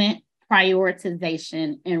 assessment,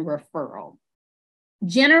 prioritization, and referral.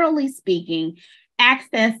 Generally speaking,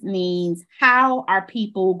 access means how are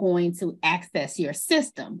people going to access your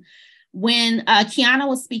system? When Kiana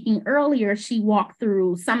was speaking earlier, she walked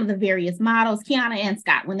through some of the various models. Kiana and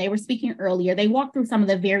Scott, when they were speaking earlier, they walked through some of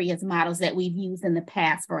the various models that we've used in the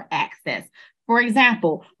past for access. For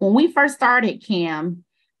example, when we first started CAM,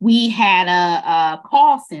 we had a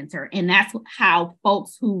call center, and that's how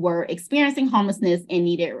folks who were experiencing homelessness and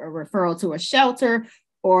needed a referral to a shelter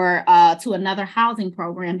or to another housing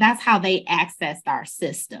program, that's how they accessed our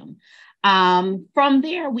system. From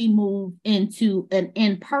there, we moved into an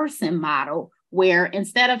in-person model where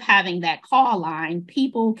instead of having that call line,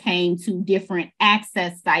 people came to different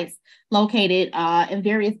access sites located in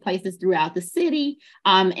various places throughout the city.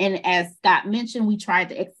 And as Scott mentioned, we tried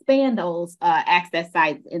to expand those access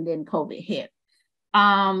sites, and then COVID hit.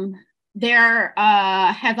 There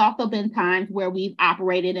has also been times where we've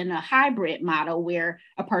operated in a hybrid model where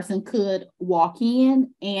a person could walk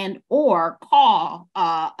in and or call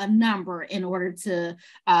a number in order to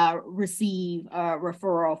receive a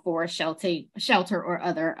referral for a shelter or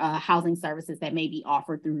other housing services that may be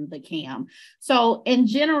offered through the CAM. So in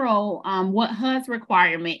general, what HUD's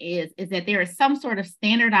requirement is that there is some sort of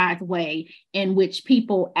standardized way in which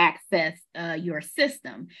people access your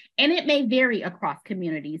system. And it may vary across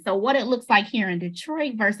communities. So what it looks like here in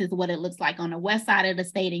Detroit versus what it looks like on the west side of the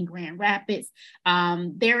state in Grand Rapids,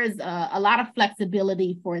 there is a lot of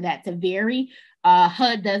flexibility for that to vary.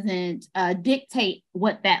 HUD doesn't dictate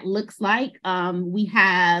what that looks like. We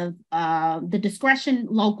have the discretion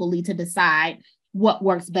locally to decide what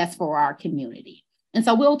works best for our community. And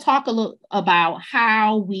so we'll talk a little about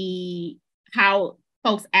how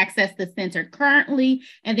folks access the center currently,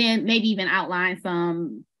 and then maybe even outline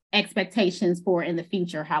some expectations for in the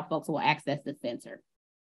future how folks will access the center,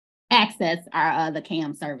 access our the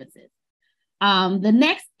CAM services. The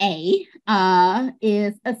next A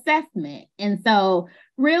is assessment. And so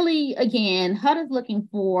really, again, HUD is looking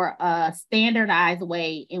for a standardized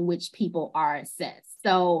way in which people are assessed.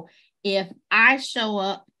 So if I show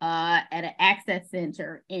up at an access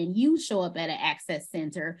center and you show up at an access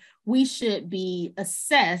center, we should be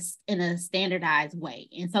assessed in a standardized way.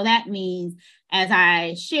 And so that means as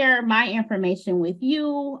I share my information with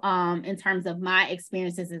you in terms of my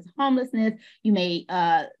experiences as homelessness,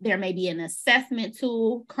 there may be an assessment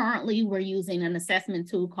tool. Currently, we're using an assessment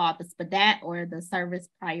tool called the SPDAT, or the Service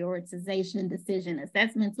Prioritization Decision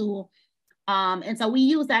Assessment Tool. And so we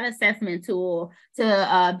use that assessment tool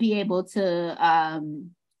to be able to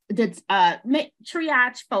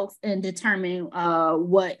triage folks and determine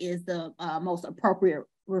what is the most appropriate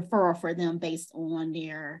referral for them based on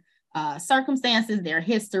their circumstances, their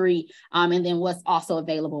history, and then what's also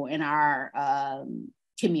available in our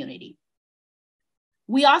community.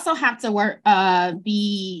 We also have to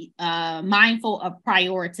be mindful of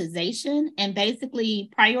prioritization, and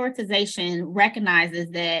basically prioritization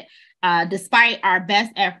recognizes that despite our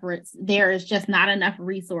best efforts, there is just not enough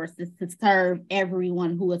resources to serve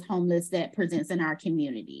everyone who is homeless that presents in our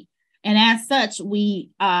community. And as such, we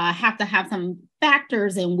have to have some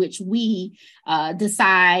factors in which we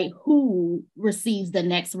decide who receives the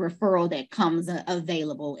next referral that comes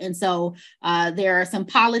available. And so there are some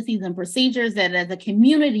policies and procedures that as a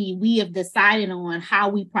community, we have decided on how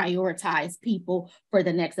we prioritize people for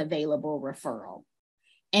the next available referral.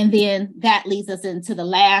 And then that leads us into the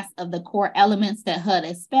last of the core elements that HUD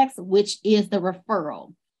expects, which is the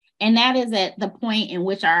referral. And that is at the point in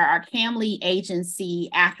which our CAM lead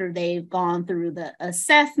agency, after they've gone through the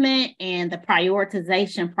assessment and the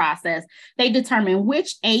prioritization process, they determine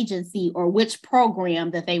which agency or which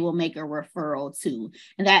program that they will make a referral to.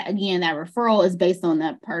 And that, again, that referral is based on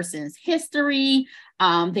that person's history,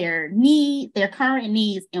 their current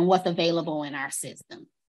needs, and what's available in our system.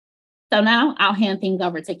 So now I'll hand things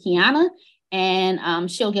over to Kiana,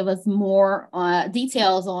 and she'll give us more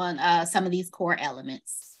details on some of these core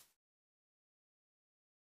elements.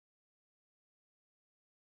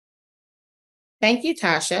 Thank you,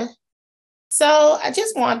 Tasha. So I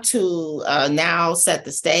just want to now set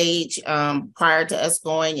the stage prior to us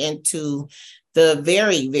going into the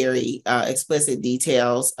very, very explicit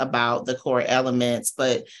details about the core elements,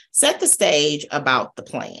 but set the stage about the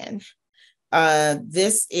plan.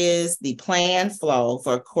 This is the plan flow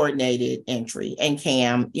for coordinated entry and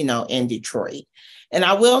CAM, in Detroit. And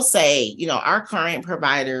I will say, our current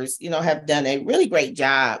providers, have done a really great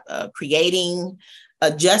job creating,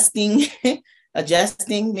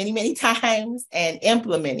 adjusting many, many times and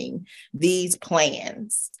implementing these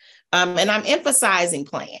plans. And I'm emphasizing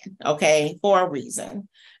plan, okay, for a reason.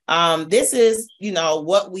 This is,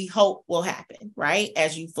 what we hope will happen, right?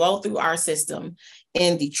 As you flow through our system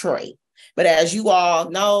in Detroit. But as you all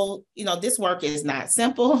know, this work is not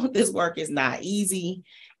simple. This work is not easy.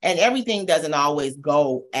 And everything doesn't always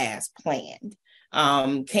go as planned.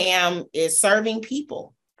 CAM is serving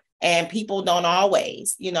people. And people don't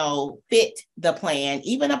always, fit the plan,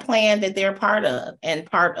 even a plan that they're part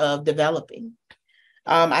of developing.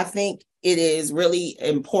 I think it is really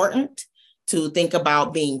important to think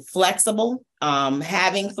about being flexible.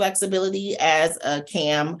 Having flexibility as a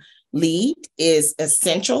CAM lead is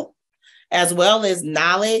essential, as well as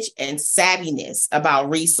knowledge and savviness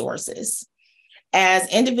about resources. As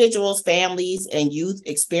individuals, families, and youth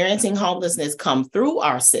experiencing homelessness come through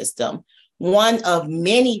our system, one of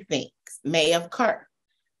many things may occur,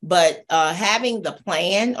 but having the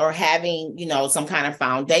plan or having, some kind of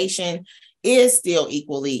foundation is still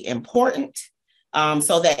equally important,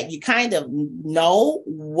 so that you kind of know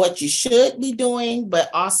what you should be doing, but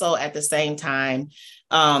also at the same time,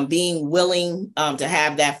 being willing to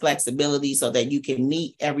have that flexibility so that you can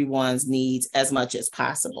meet everyone's needs as much as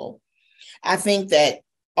possible. I think that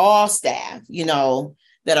all staff,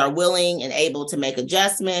 that are willing and able to make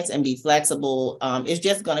adjustments and be flexible is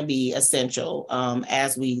just going to be essential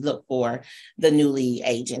as we look for the new lead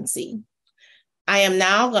agency. I am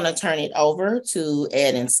now going to turn it over to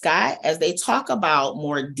Ed and Scott as they talk about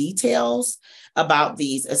more details about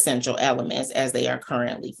these essential elements as they are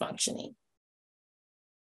currently functioning.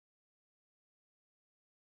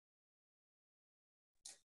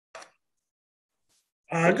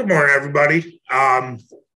 Good morning, everybody.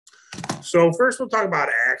 So first we'll talk about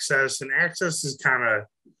access, and access is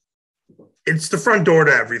it's the front door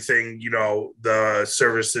to everything, the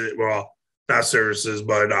services, well, not services,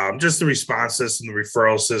 but just the response system, the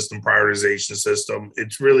referral system, prioritization system.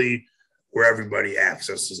 It's really where everybody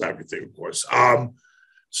accesses everything, of course.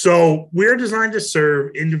 So we're designed to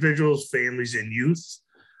serve individuals, families, and youth.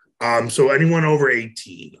 So anyone over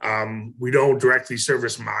 18. We don't directly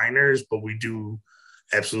service minors, but we do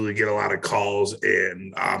absolutely get a lot of calls,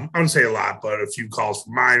 and I wouldn't say a lot, but a few calls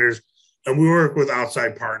from minors. And we work with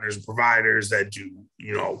outside partners and providers that do,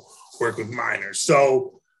 work with minors.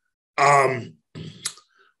 So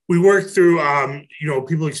we work through,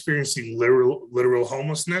 people experiencing literal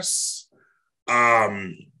homelessness.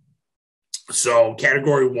 So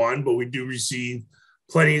category 1, but we do receive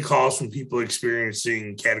plenty of calls from people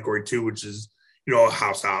experiencing category 2, which is,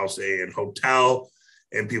 house and hotel,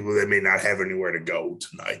 and people that may not have anywhere to go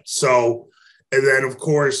tonight. So, and then of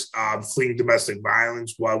course, fleeing domestic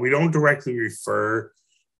violence. While we don't directly refer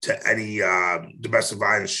to any domestic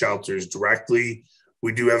violence shelters directly,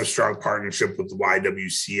 we do have a strong partnership with the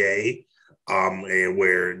YWCA, and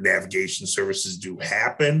where navigation services do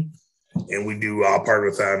happen. And we do partner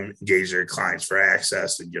with them, engage their clients for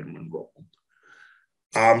access and get them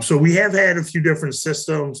enrolled. So we have had a few different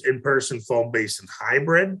systems: in-person, phone-based, and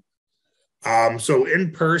hybrid. So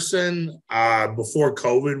in person, before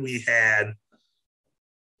COVID, we had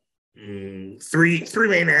three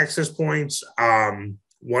main access points.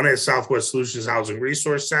 One at Southwest Solutions Housing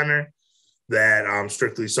Resource Center that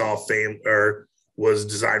strictly was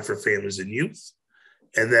designed for families and youth.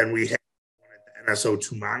 And then we had one at the NSO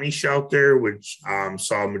Tumani shelter, which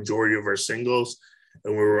saw a majority of our singles.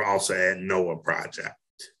 And we were also at NOAA Project.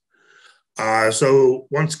 So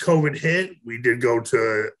once COVID hit, we did go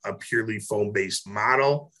to a purely phone-based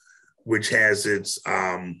model, which has its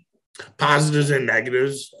positives and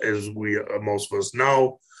negatives, as most of us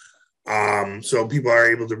know. So people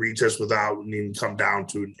are able to reach us without needing to come down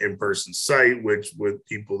to an in-person site, which with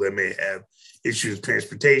people that may have issues with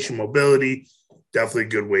transportation, mobility, definitely a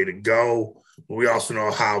good way to go. But we also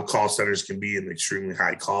know how call centers can be an extremely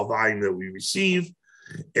high call volume that we receive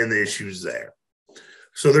and the issues there.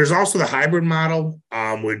 So there's also the hybrid model,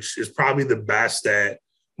 which is probably the best, that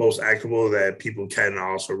most equitable, that people can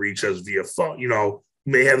also reach us via phone. You know,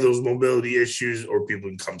 may have those mobility issues, or people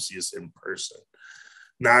can come see us in person.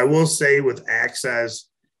 Now, I will say with access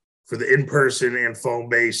for the in-person and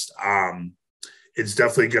phone-based, it's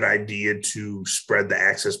definitely a good idea to spread the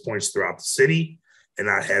access points throughout the city and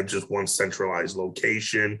not have just one centralized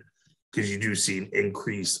location, because you do see an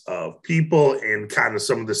increase of people and kind of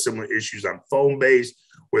some of the similar issues on phone-based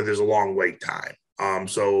where there's a long wait time.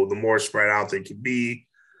 So the more spread out they can be,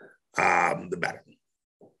 the better.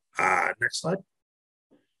 Next slide.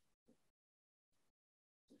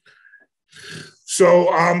 So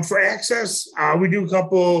for access, we do a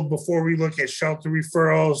couple, before we look at shelter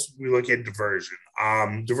referrals, we look at diversion.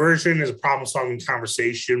 Diversion is a problem-solving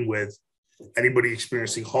conversation with anybody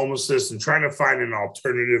experiencing homelessness and trying to find an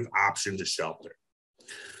alternative option to shelter.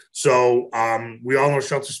 So we all know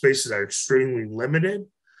shelter spaces are extremely limited.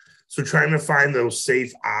 So trying to find those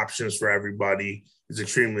safe options for everybody is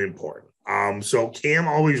extremely important. So CAM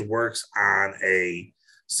always works on a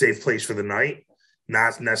safe place for the night,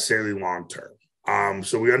 not necessarily long-term.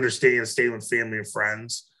 So we understand staying with family and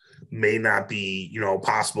friends may not be, you know,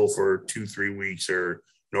 possible for 2-3 weeks or,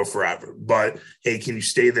 you know, forever. But hey, can you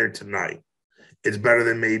stay there tonight? It's better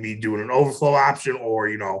than maybe doing an overflow option or,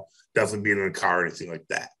 you know, definitely being in a car or anything like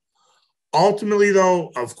that. Ultimately,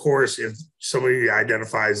 though, of course, if somebody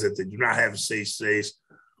identifies that they do not have a safe space,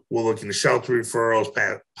 we'll look into shelter referrals,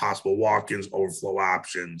 possible walk-ins, overflow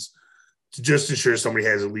options to just ensure somebody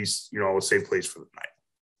has at least, you know, a safe place for the night.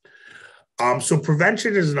 So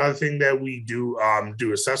prevention is another thing that we do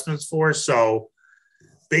assessments for. So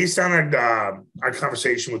based on our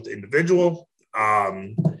conversation with the individual,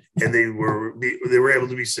 and they were able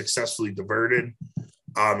to be successfully diverted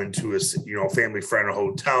into a, you know, family friend or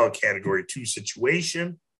hotel, a category 2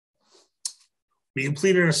 situation. We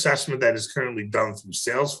completed an assessment that is currently done through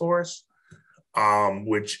Salesforce,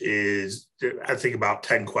 which is, I think, about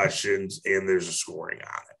 10 questions, and there's a scoring on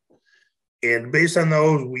it. And based on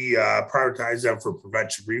those, we prioritize them for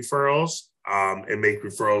prevention referrals and make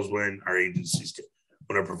referrals when our agencies,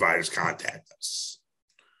 when our providers contact us.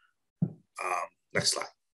 Next slide.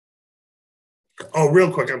 Oh,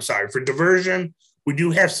 real quick, I'm sorry. For diversion, we do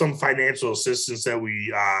have some financial assistance that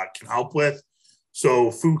we can help with.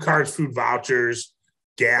 So food cards, food vouchers,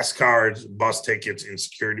 gas cards, bus tickets, and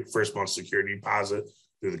security, first month security deposit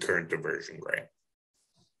through the current diversion grant.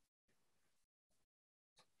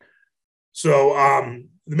 So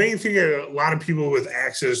the main thing that a lot of people with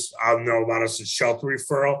access know about us is shelter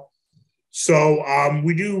referral. So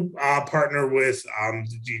we do partner with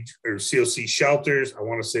COC shelters. I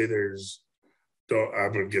want to say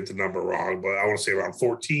I'm going to get the number wrong, but I want to say around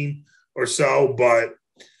 14 or so, but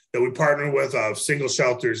that we partner with single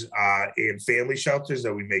shelters and family shelters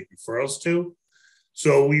that we make referrals to.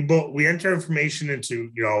 So we enter information into,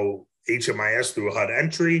 you know, HMIS through a HUD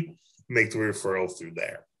entry, make the referral through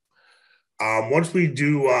there. Once we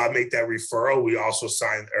do make that referral, we also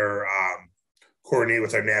sign or coordinate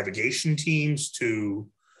with our navigation teams to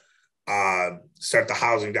start the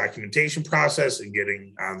housing documentation process and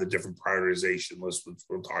getting on the different prioritization lists, which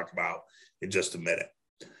we'll talk about in just a minute.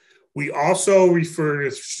 We also refer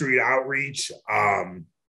to street outreach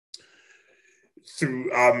through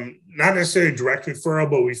not necessarily direct referral,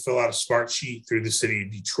 but we fill out a smart sheet through the city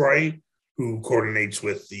of Detroit, who coordinates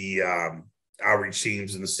with the outreach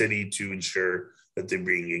teams in the city to ensure that they're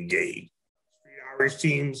being engaged. Street outreach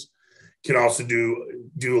teams can also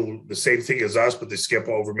do the same thing as us, but they skip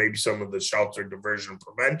over maybe some of the shelter diversion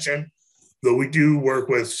prevention. Though we do work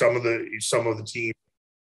with some of the teams.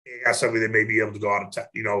 Got somebody that may be able to go out of town,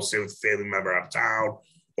 you know, stay with a family member out of town,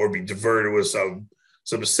 or be diverted with some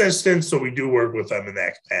assistance. So we do work with them in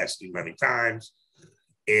that capacity many times.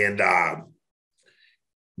 And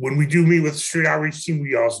when we do meet with the street outreach team,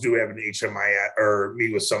 we also do have an HMI or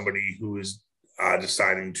meet with somebody who is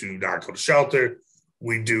deciding to not go to shelter.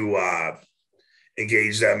 We do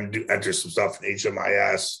engage them, enter some stuff in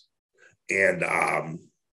HMIS, and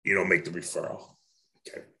you know, make the referral.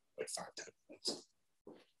 Okay, like 5-10 minutes.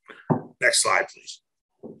 Next slide, please.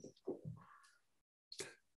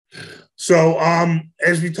 So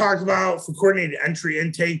as we talked about for coordinated entry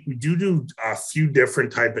intake, we do a few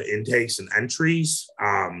different type of intakes and entries.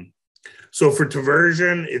 So for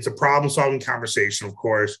diversion, it's a problem-solving conversation, of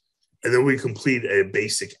course. And then we complete a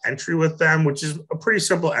basic entry with them, which is a pretty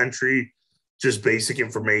simple entry, just basic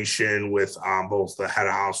information with both the head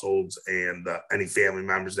of households and any family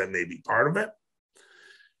members that may be part of it.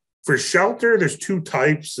 For shelter, there's two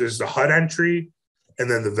types. There's the HUD entry and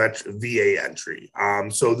then the VA entry.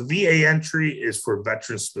 So the VA entry is for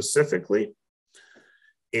veterans specifically.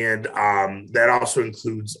 And that also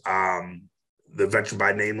includes the veteran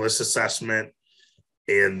by name list assessment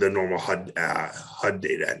and the normal HUD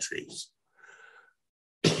data entries.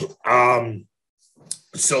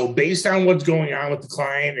 So based on what's going on with the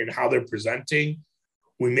client and how they're presenting,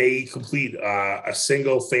 we may complete a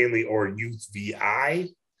single family or youth VI.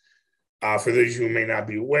 For those who may not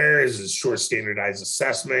be aware, is a short standardized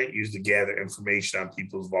assessment used to gather information on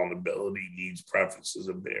people's vulnerability, needs, preferences,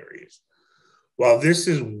 and barriers. While this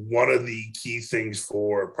is one of the key things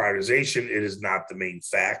for prioritization, it is not the main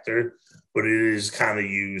factor, but it is kind of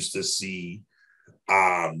used to see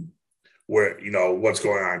where, what's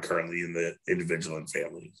going on currently in the individual and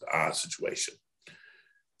family situation.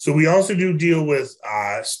 So we also do deal with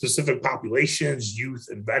specific populations, youth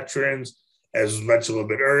and veterans. As was mentioned a little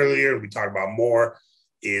bit earlier, we talked about more,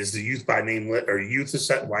 is the youth by name or youth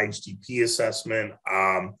YHDP assessment,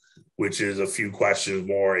 which is a few questions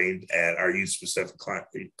more aimed at our youth specific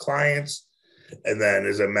clients. And then,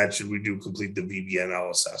 as I mentioned, we do complete the VBNL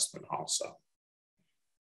assessment also.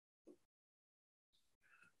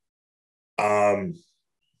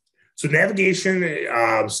 So navigation,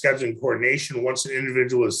 scheduling, coordination. Once an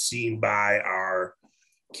individual is seen by our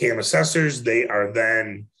CAM assessors, they are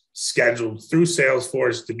then scheduled through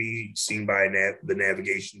Salesforce to be seen by the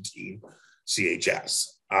navigation team, CHS.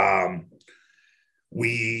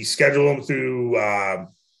 We schedule them through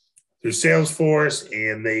Salesforce,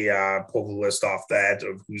 and they pull the list off that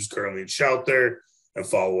of who's currently in shelter and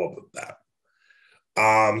follow up with that.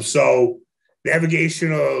 So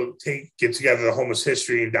navigation will get together the homeless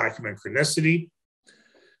history and document chronicity.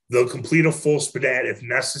 They'll complete a full SPDAT if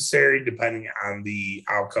necessary, depending on the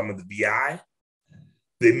outcome of the VI.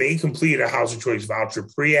 They may complete a housing choice voucher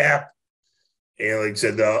pre-app. And like I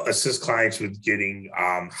said, they'll assist clients with getting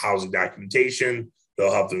housing documentation.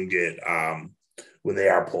 They'll help them get when they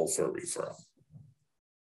are pulled for a referral.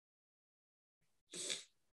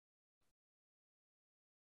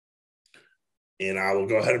 And I will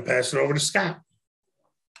go ahead and pass it over to Scott.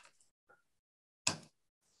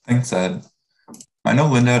 Thanks, Ed. I know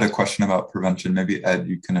Linda had a question about prevention. Maybe Ed,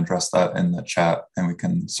 you can address that in the chat and we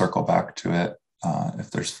can circle back to it if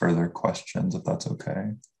there's further questions, if that's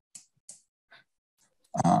okay.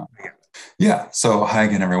 Yeah, so hi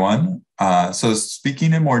again, everyone. So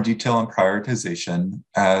speaking in more detail on prioritization,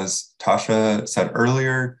 as Tasha said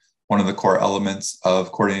earlier, one of the core elements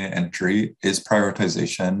of coordinated entry is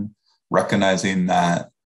prioritization, recognizing that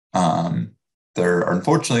there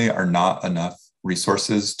unfortunately are not enough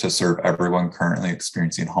resources to serve everyone currently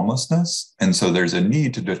experiencing homelessness. And so there's a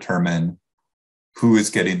need to determine who is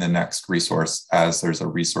getting the next resource as there's a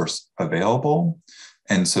resource available.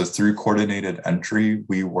 And so through coordinated entry,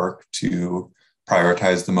 we work to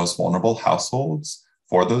prioritize the most vulnerable households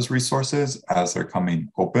for those resources as they're coming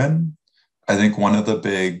open. I think one of the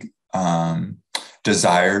big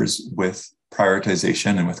desires with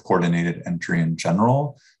prioritization and with coordinated entry in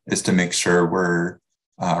general is to make sure we're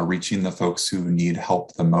reaching the folks who need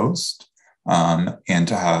help the most, and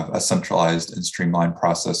to have a centralized and streamlined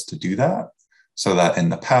process to do that. So that in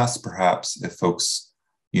the past, perhaps if folks,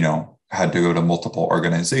 had to go to multiple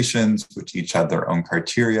organizations, which each had their own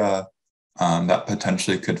criteria, that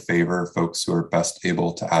potentially could favor folks who are best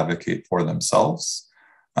able to advocate for themselves.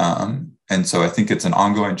 And so I think it's an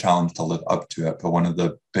ongoing challenge to live up to it. But one of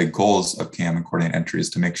the big goals of CAM and coordinated entry is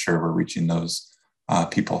to make sure we're reaching those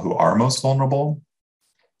people who are most vulnerable.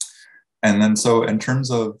 And then so in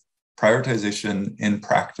terms of prioritization in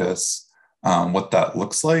practice, what that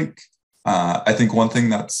looks like, I think one thing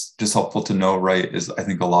that's just helpful to know, right, is I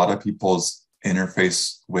think a lot of people's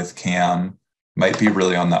interface with CAM might be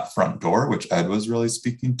really on that front door, which Ed was really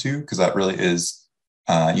speaking to, because that really is,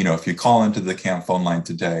 if you call into the CAM phone line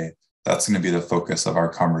today, that's going to be the focus of our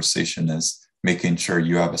conversation, is making sure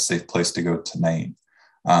you have a safe place to go tonight.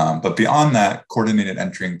 But beyond that, coordinated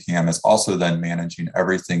entry in CAM is also then managing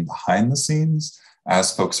everything behind the scenes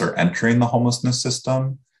as folks are entering the homelessness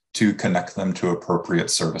system to connect them to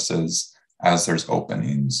appropriate services as there's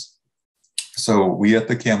openings. So we at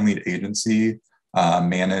the CAM lead agency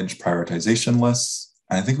manage prioritization lists.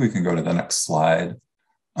 And I think we can go to the next slide,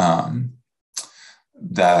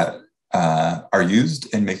 that are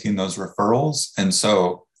used in making those referrals. And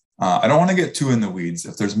so I don't want to get too in the weeds.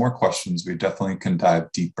 If there's more questions, we definitely can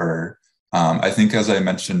dive deeper. I think, as I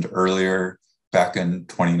mentioned earlier, back in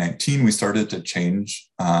 2019, we started to change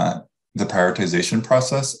the prioritization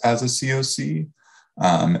process as a COC,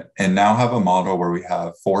 and now have a model where we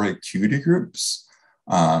have 4 acuity groups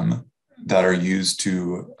that are used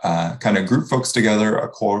to kind of group folks together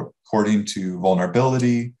according to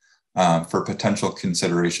vulnerability for potential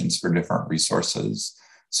considerations for different resources.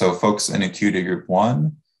 So folks in acuity group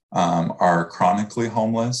 1 are chronically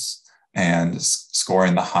homeless and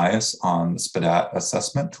scoring the highest on the SPDAT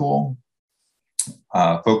assessment tool.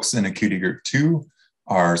 Folks in acuity group 2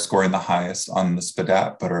 are scoring the highest on the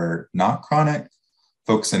SPDAT but are not chronic.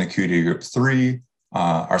 Folks in acuity group 3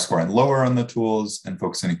 are scoring lower on the tools, and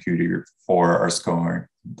folks in acuity group 4 are scoring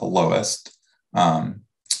the lowest.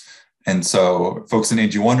 And so folks in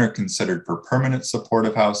AG1 are considered for permanent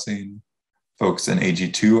supportive housing. Folks in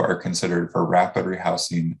AG2 are considered for rapid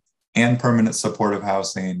rehousing and permanent supportive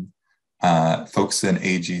housing. Folks in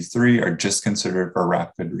AG3 are just considered for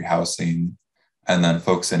rapid rehousing. And then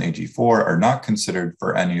folks in AG4 are not considered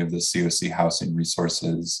for any of the COC housing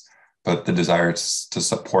resources, but the desire to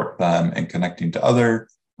support them in connecting to other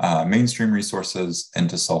mainstream resources and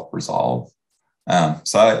to self-resolve.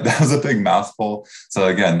 That was a big mouthful. So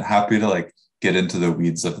again, happy to get into the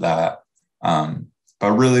weeds of that.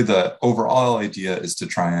 But really the overall idea is to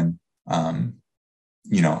try and,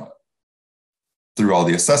 through all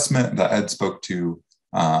the assessment that Ed spoke to,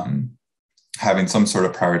 having some sort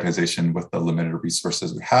of prioritization with the limited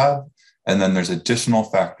resources we have. And then there's additional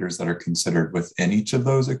factors that are considered within each of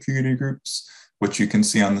those acuity groups, which you can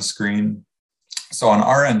see on the screen. So on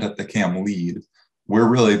our end at the CAM lead, we're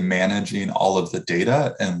really managing all of the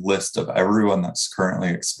data and list of everyone that's currently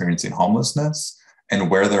experiencing homelessness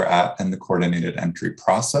and where they're at in the coordinated entry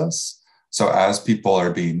process. So as people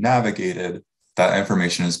are being navigated, that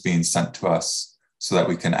information is being sent to us so that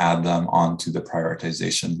we can add them onto the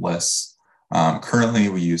prioritization lists. Currently,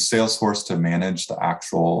 we use Salesforce to manage the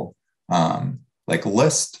actual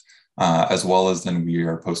list, as well as then we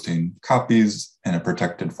are posting copies in a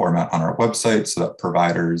protected format on our website so that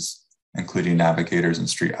providers, including navigators and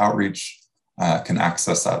street outreach, can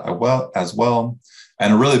access that as well.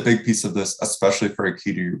 And a really big piece of this, especially for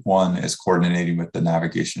acuity 1, is coordinating with the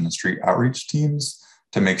navigation and street outreach teams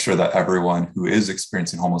to make sure that everyone who is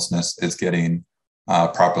experiencing homelessness is getting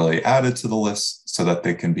properly added to the list so that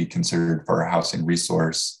they can be considered for a housing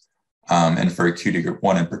resource. And for acuity group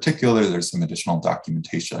 1 in particular, there's some additional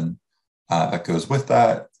documentation that goes with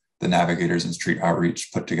that. The navigators and street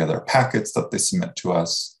outreach put together packets that they submit to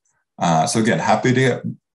us. So again, happy to get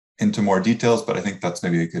into more details, but I think that's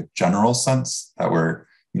maybe a good general sense that we're,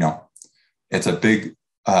 it's a big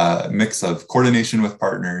mix of coordination with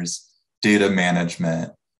partners, data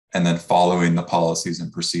management, and then following the policies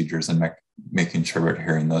and procedures and making sure we're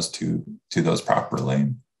adhering to those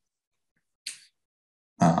properly.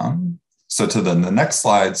 So to then the next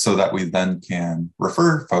slide, so that we then can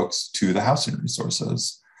refer folks to the housing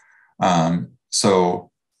resources.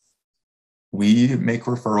 So we make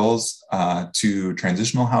referrals to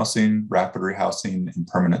transitional housing, rapid rehousing, and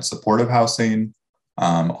permanent supportive housing.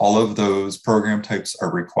 All of those program types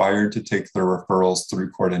are required to take their referrals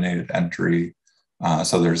through coordinated entry.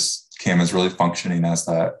 So CAM is really functioning as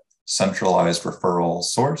that centralized referral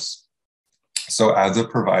source. So as a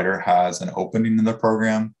provider has an opening in the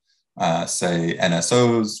program, say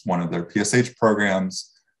NSOs, one of their PSH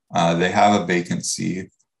programs, they have a vacancy,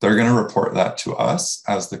 they're going to report that to us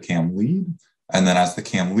as the CAM lead. And then as the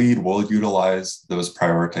CAM lead, we'll utilize those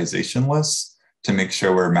prioritization lists to make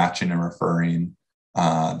sure we're matching and referring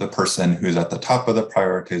the person who's at the top of the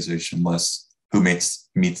prioritization list who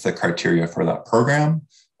meets the criteria for that program,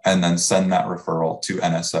 and then send that referral to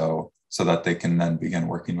NSO so that they can then begin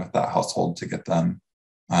working with that household to get them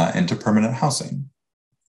into permanent housing.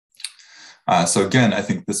 So again, I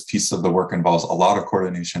think this piece of the work involves a lot of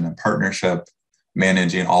coordination and partnership,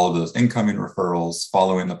 managing all of those incoming referrals,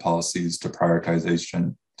 following the policies to prioritize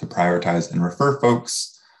and refer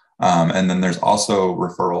folks. And then there's also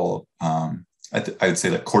referral, I'd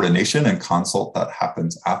say coordination and consult that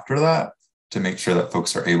happens after that to make sure that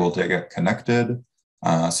folks are able to get connected.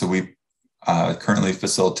 So we currently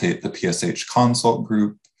facilitate the PSH consult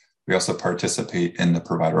group. We also participate in the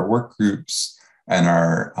provider work groups and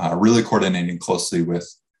are really coordinating closely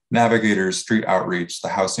with navigators, street outreach, the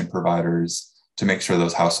housing providers to make sure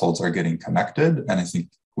those households are getting connected. And I think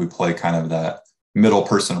we play kind of that middle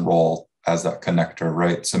person role as that connector,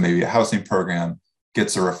 right? So maybe a housing program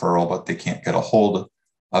gets a referral, but they can't get a hold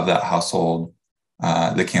of that household.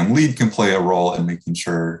 The CAM lead can play a role in making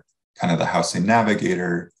sure kind of the housing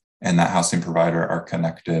navigator and that housing provider are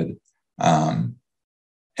connected, and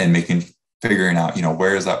making figuring out,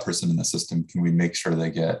 where is that person in the system? Can we make sure they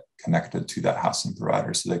get connected to that housing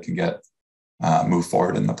provider so they can get move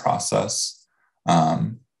forward in the process?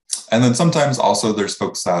 And then sometimes also there's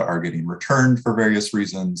folks that are getting returned for various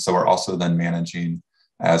reasons. So we're also then managing,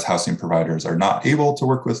 as housing providers are not able to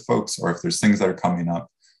work with folks, or if there's things that are coming up,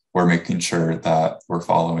 we're making sure that we're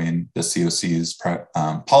following the COC's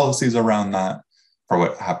policies around that for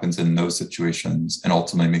what happens in those situations, and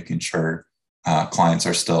ultimately making sure clients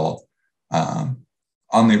are still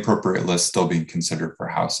on the appropriate list, still being considered for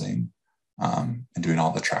housing, and doing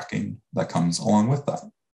all the tracking that comes along with that.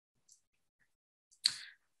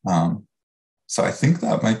 So I think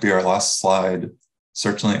that might be our last slide.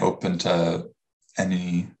 Certainly open to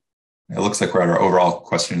any, it looks like we're at our overall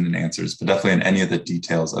question and answers, but definitely in any of the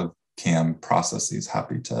details of CAM processes,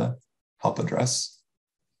 happy to help address.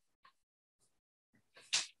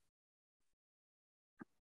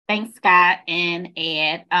 Thanks, Scott and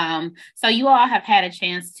Ed. So you all have had a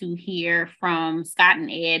chance to hear from Scott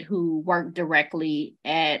and Ed, who work directly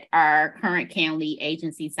at our current CAM lead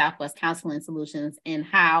agency, Southwest Counseling Solutions, and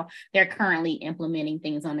how they're currently implementing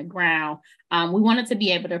things on the ground. We wanted to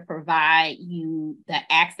be able to provide you the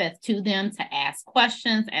access to them to ask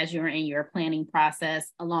questions as you're in your planning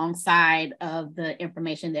process, alongside of the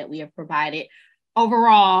information that we have provided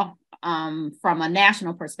overall, from a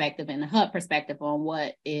national perspective and a hub perspective on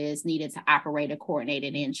what is needed to operate a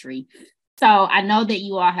coordinated entry. So I know that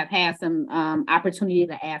you all have had some opportunity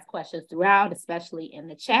to ask questions throughout, especially in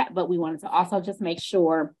the chat, but we wanted to also just make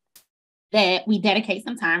sure that we dedicate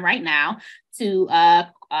some time right now to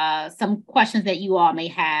some questions that you all may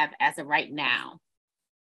have as of right now.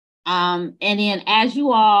 And then as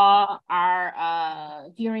you all are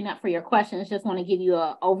gearing up for your questions, just want to give you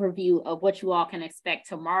an overview of what you all can expect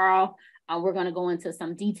tomorrow. We're going to go into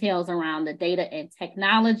some details around the data and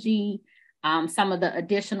technology, some of the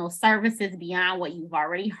additional services beyond what you've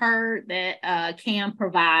already heard that CAM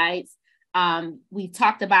provides. We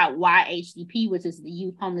talked about YHDP, which is the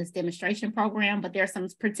Youth Homeless Demonstration Program, but there's some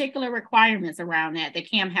particular requirements around that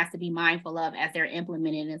CAM has to be mindful of as they're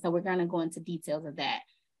implementing it. So we're going to go into details of that.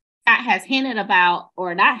 Scott has hinted about,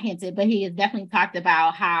 or not hinted, but he has definitely talked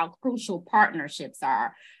about how crucial partnerships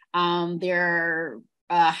are. There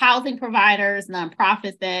are housing providers,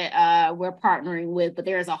 nonprofits that we're partnering with, but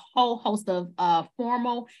there's a whole host of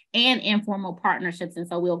formal and informal partnerships. And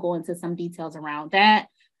so we'll go into some details around that.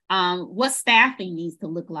 What staffing needs to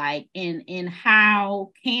look like, and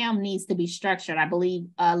how CAM needs to be structured. I believe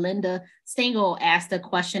Linda Stingle asked a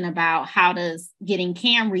question about how does getting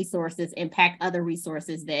CAM resources impact other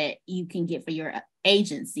resources that you can get for your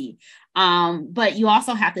agency. But you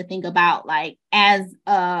also have to think about, like, as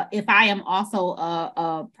if I am also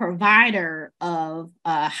a provider of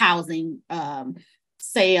housing,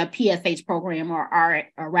 say a PSH program or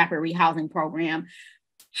a rapid rehousing program,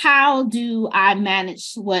 how do I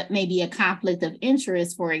manage what may be a conflict of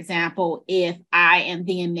interest, for example, if I am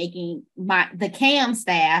then making the CAM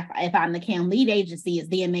staff, if I'm the CAM lead agency, is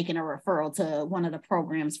then making a referral to one of the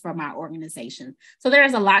programs from my organization. So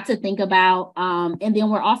there's a lot to think about. And then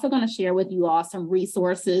we're also going to share with you all some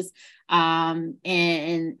resources, and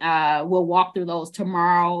we'll walk through those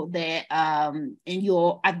tomorrow that, and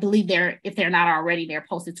I believe if they're not already, they're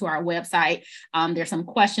posted to our website. There's some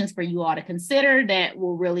questions for you all to consider that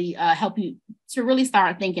will really help you to really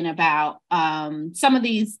start thinking about some of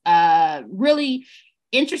these really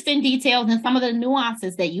interesting details and some of the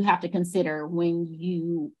nuances that you have to consider when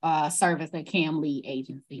you serve as a CAM lead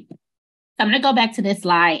agency. So I'm going to go back to this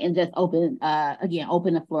slide and just open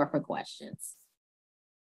the floor for questions.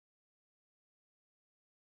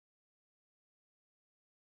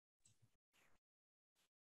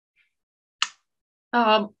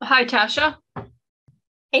 Hi, Tasha.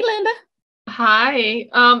 Hey, Linda. Hi.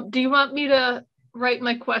 Do you want me to write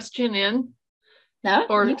my question in? No,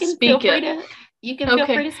 or you can speak feel it? Feel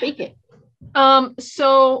free to speak it.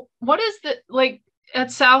 So what is like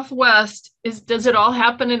at Southwest, does it all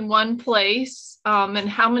happen in one place? And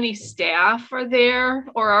how many staff are there,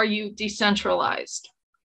 or are you decentralized?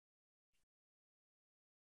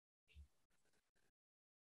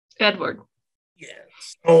 Edward.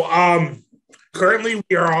 Yes. So currently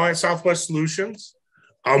we are all at Southwest Solutions.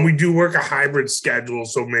 We do work a hybrid schedule,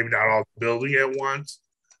 so maybe not all the building at once,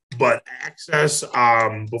 but access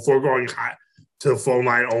before going to the phone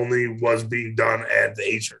line only was being done at the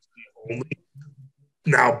HRC only.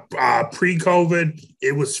 Now, pre-COVID,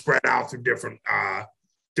 it was spread out through different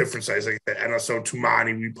sites, like the NSO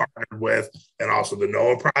Tumani we partnered with, and also the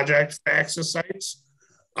NOAA project for access sites.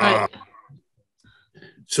 Right.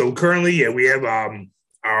 So currently, we have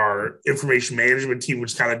our information management team,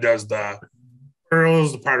 which kind of does the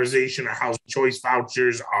referrals, the prioritization of housing choice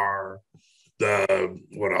vouchers are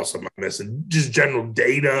what else am I missing? Just general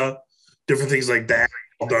data, different things like that,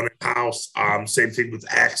 all done in-house. Same thing with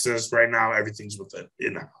access right now, everything's within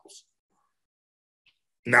in-house.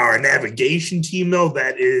 Now, our navigation team, though,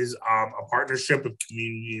 that is a partnership with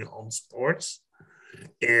Community Home Sports.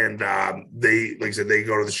 And they, like I said, they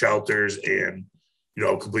go to the shelters and,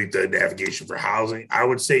 complete the navigation for housing. I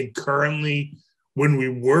would say currently, when we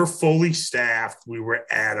were fully staffed, we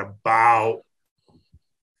were at about,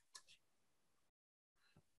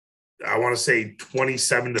 I want to say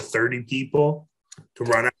 27 to 30 people to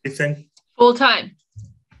run everything. Full time?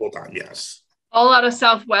 Full time, yes. All out of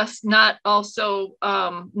Southwest, not also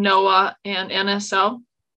NOAA and NSO?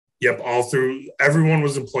 Yep, everyone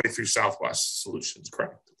was employed through Southwest Solutions,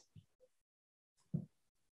 correct.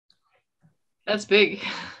 That's big.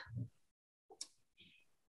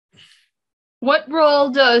 What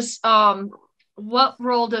role does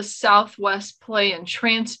Southwest play in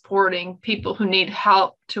transporting people who need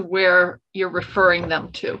help to where you're referring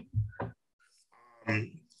them to?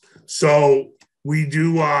 So we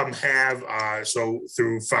do have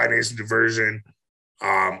through finance and diversion,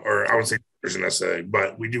 or I wouldn't say diversion necessarily,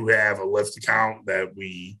 but we do have a Lyft account that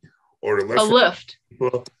we order Lyft. A Lyft.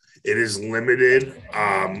 People. It is limited,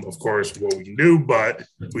 of course, what we can do, but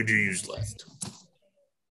we do use Lyft.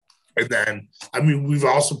 And then, we've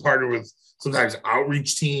also partnered with sometimes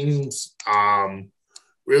outreach teams,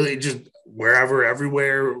 really just wherever,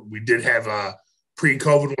 everywhere. We did have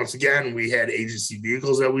pre-COVID, once again, we had agency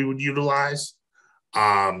vehicles that we would utilize.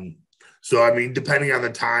 So, depending on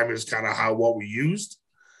the time is kind of what we used.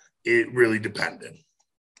 It really depended.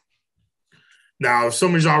 Now, if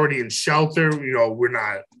somebody's already in shelter, we're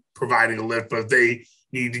not providing a lift, but if they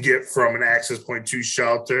need to get from an access point to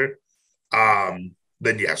shelter,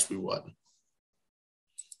 then yes, we would.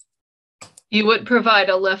 You would provide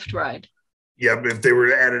a Lyft ride? Yep, if they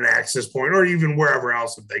were at an access point or even wherever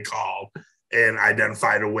else, if they called and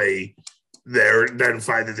identified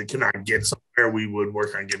that they cannot get somewhere, we would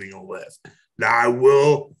work on getting a lift. Now, I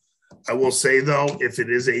will say, though, if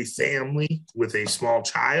it is a family with a small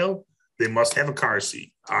child, they must have a car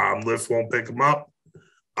seat. Lyft won't pick them up.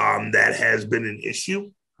 That has been an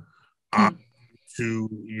issue. To,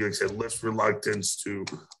 like I said, Lyft's reluctance to,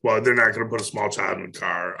 they're not going to put a small child in a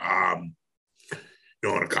car, in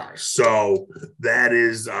a car. So that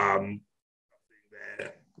is something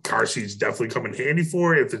that car seats definitely come in handy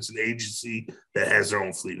for if it's an agency that has their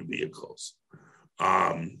own fleet of vehicles.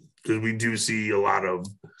 Because we do see a lot of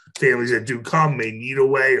families that do come may need a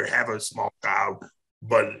way or have a small child,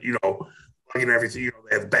 but, and everything,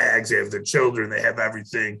 they have bags, they have their children, they have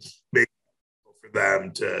everything for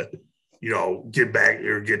them to, get back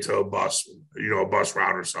or get to a bus, a bus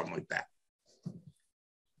route or something like that.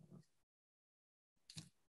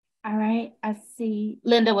 All right. I see.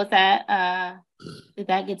 Linda, was that, did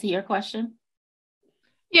that get to your question?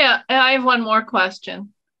 Yeah, I have one more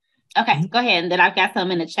question. Okay, go ahead. And then I've got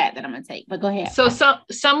some in the chat that I'm going to take, but go ahead. So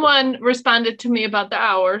someone responded to me about the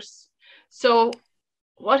hours. So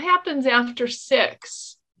what happens after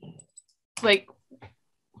 6?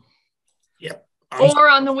 Yep. Or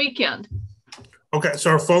on the weekend? Okay,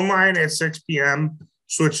 so our phone line at 6 p.m.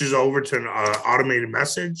 switches over to an automated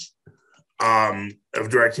message of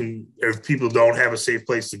directing if people don't have a safe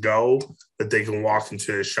place to go, that they can walk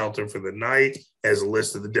into a shelter for the night, as a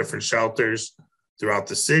list of the different shelters throughout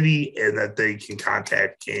the city, and that they can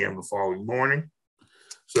contact CAM the following morning.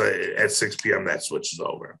 So at 6 p.m. that switches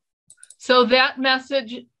over. So that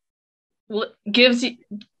message gives you,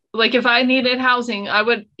 if I needed housing, I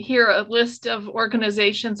would hear a list of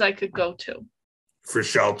organizations I could go to. For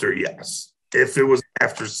shelter, yes. If it was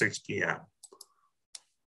after 6 p.m.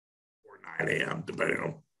 or 9 a.m., depending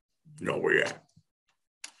on where you're at.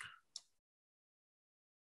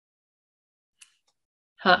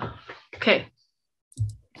 Okay.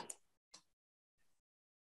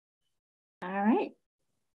 All right.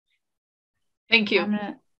 Thank you.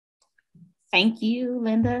 Thank you,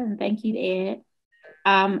 Linda, and thank you, Ed.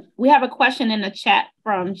 We have a question in the chat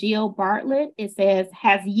from Gio Bartlett. It says,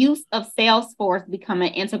 has use of Salesforce become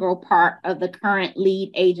an integral part of the current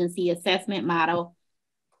lead agency assessment model?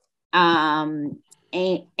 And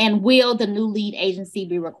will the new lead agency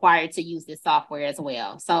be required to use this software as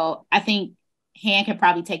well? So I think Han can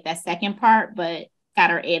probably take that second part, but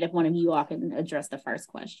Scott or Ed, if one of you all can address the first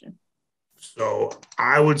question. So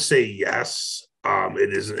I would say yes.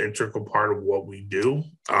 It is an integral part of what we do.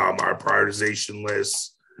 Our prioritization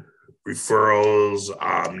lists, referrals,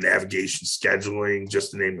 navigation, scheduling, just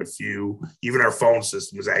to name a few. Even our phone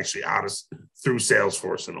system is actually out of through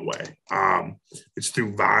Salesforce in a way. It's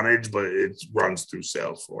through Vonage, but it runs through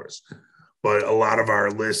Salesforce. But a lot of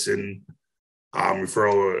our listen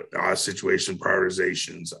referral situation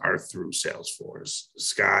prioritizations are through Salesforce.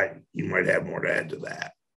 Scott, you might have more to add to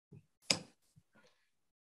that.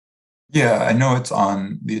 Yeah, I know it's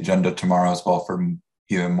on the agenda tomorrow as well for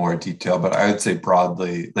even more detail, but I would say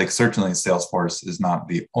broadly, like certainly Salesforce is not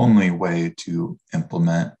the only way to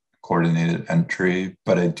implement coordinated entry,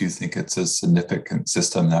 but I do think it's a significant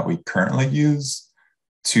system that we currently use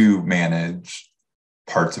to manage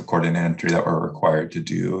parts of coordinated entry that we're required to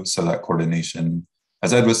do. So that coordination,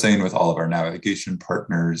 as Ed was saying, with all of our navigation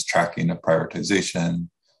partners, tracking of prioritization,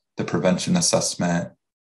 the prevention assessment,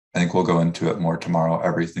 I think we'll go into it more tomorrow,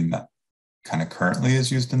 everything that kind of currently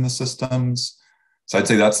is used in the systems. So I'd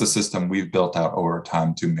say that's the system we've built out over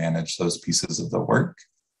time to manage those pieces of the work.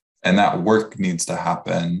 And that work needs to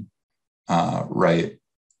happen, right?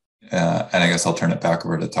 And I guess I'll turn it back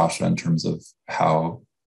over to Tasha in terms of how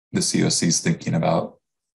the COC is thinking about,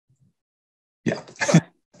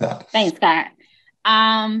 that. Thanks, Scott.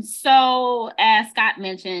 So as Scott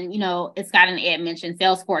mentioned, Scott and Ed mentioned,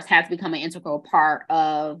 Salesforce has become an integral part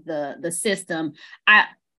of the system.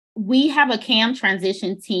 We have a CAM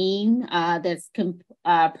transition team that's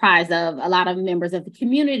comprised of a lot of members of the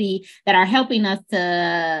community that are helping us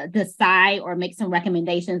to decide or make some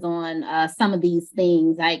recommendations on some of these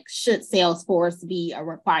things, like should Salesforce be a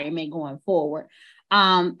requirement going forward.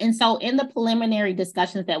 And so in the preliminary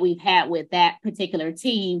discussions that we've had with that particular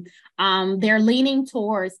team, they're leaning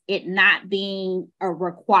towards it not being a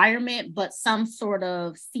requirement, but some sort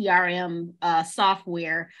of CRM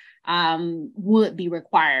software would be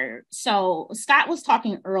required. So Scott was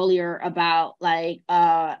talking earlier about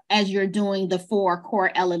as you're doing the 4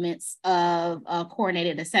 core elements of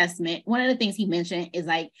coordinated assessment, one of the things he mentioned is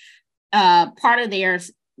part of their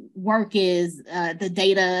work is the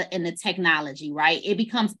data and the technology, right? It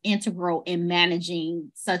becomes integral in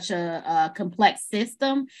managing such a complex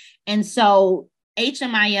system. And so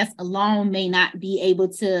HMIS alone may not be able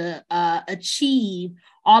to achieve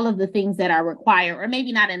all of the things that are required, or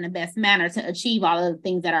maybe not in the best manner to achieve all of the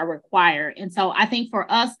things that are required. And so I think for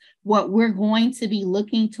us, what we're going to be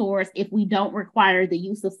looking towards if we don't require the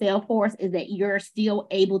use of Salesforce is that you're still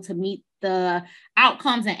able to meet the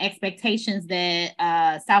outcomes and expectations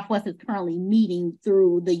that Southwest is currently meeting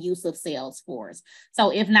through the use of Salesforce.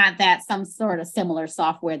 So if not that, some sort of similar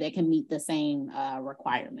software that can meet the same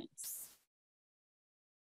requirements.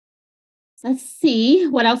 Let's see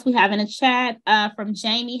what else we have in the chat from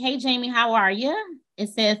Jamie. Hey, Jamie, how are you? It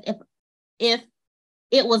says, if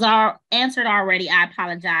it was answered already, I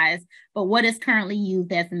apologize, but what is currently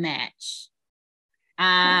used as match?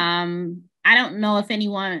 I don't know if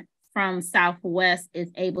anyone from Southwest is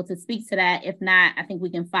able to speak to that. If not, I think we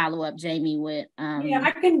can follow up, Jamie, with.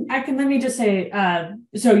 I can, let me just say,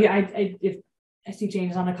 if I see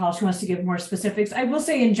Jane's on the call, she wants to give more specifics. I will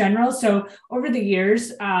say in general, so over the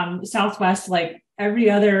years, Southwest, like every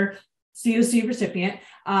other COC recipient,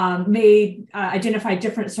 may identify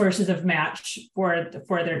different sources of match for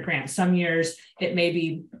their grants. Some years it may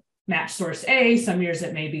be match source A, some years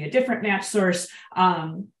it may be a different match source.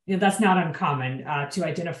 That's not uncommon to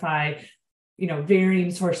identify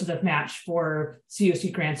varying sources of match for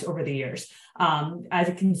COC grants over the years. As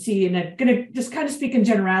you can see, and I'm going to just kind of speak in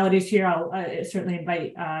generalities here. I'll certainly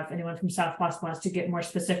invite if anyone from Southwest wants to get more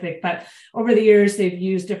specific, but over the years, they've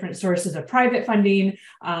used different sources of private funding,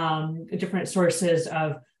 different sources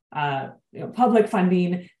of public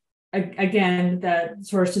funding, again, the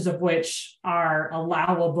sources of which are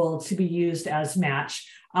allowable to be used as match.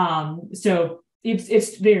 So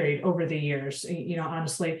it's varied over the years,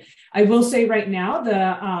 honestly. I will say right now,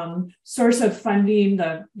 the source of funding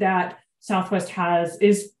that Southwest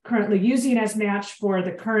is currently using as match for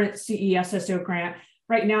the current CESSO grant.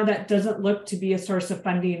 Right now, that doesn't look to be a source of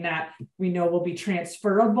funding that we know will be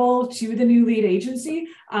transferable to the new lead agency.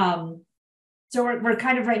 So we're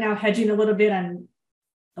kind of right now hedging a little bit on,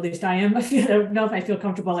 at least I am. I don't know if I feel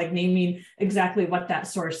comfortable naming exactly what that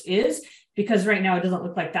source is, because right now it doesn't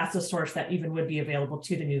look like that's a source that even would be available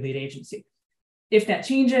to the new lead agency. If that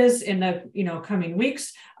changes in the coming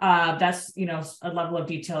weeks, that's a level of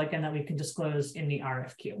detail again that we can disclose in the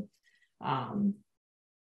RFQ.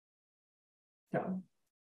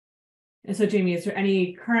 So Jamie, is there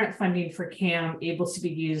any current funding for CAM able to be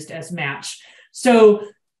used as match? So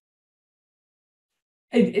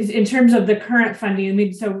in terms of the current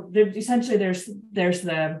funding, so essentially there's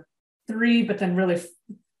the 3, but then really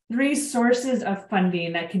 3 sources of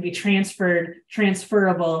funding that can be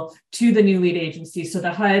transferable to the new lead agency. So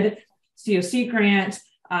the HUD COC grant,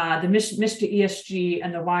 the MISTA ESG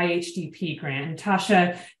and the YHDP grant. And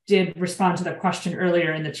Tasha did respond to the question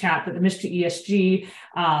earlier in the chat that the MISTA ESG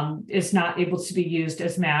is not able to be used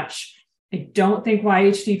as match. I don't think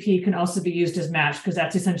YHDP can also be used as match because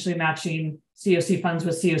that's essentially matching COC funds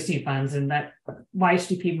with COC funds, and that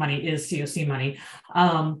YHDP money is COC money.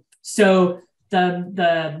 So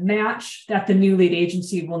the match that the new lead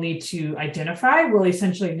agency will need to identify will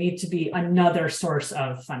essentially need to be another source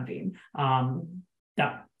of funding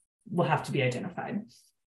that will have to be identified.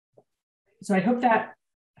 So I hope that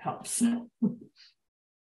helps.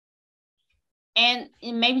 And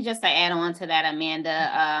maybe just to add on to that,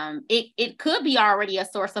 Amanda, it could be already a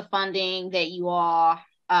source of funding that you all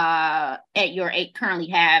currently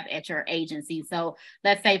have at your agency. So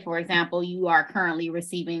let's say, for example, you are currently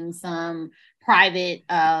receiving some private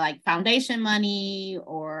like foundation money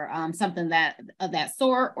or something of that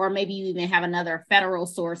sort, or maybe you even have another federal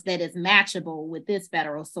source that is matchable with this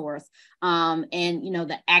federal source. And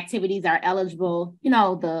the activities are eligible,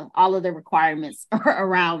 all of the requirements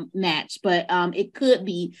around match, but it could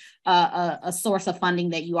be a source of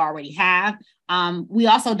funding that you already have. We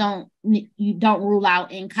also don't rule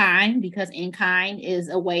out in kind, because in kind is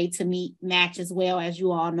a way to meet match as well, as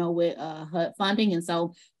you all know, with HUD funding. And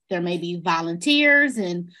so there may be volunteers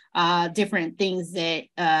and different things that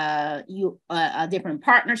different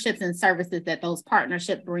partnerships and services that those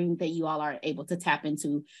partnerships bring that you all are able to tap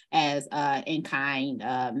into as in kind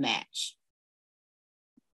match.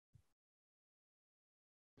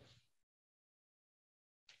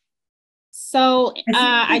 So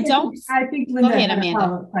I think Linda ahead, had a Amanda.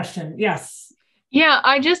 follow-up question. Yes. Yeah,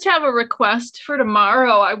 I just have a request for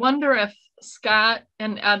tomorrow. I wonder if Scott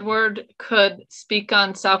and Edward could speak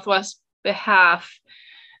on Southwest behalf,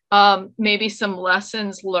 maybe some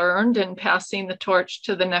lessons learned in passing the torch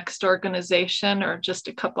to the next organization, or just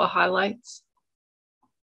a couple of highlights.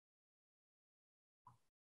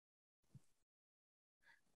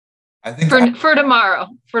 I think for tomorrow.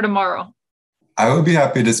 I would be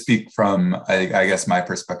happy to speak from, I guess, my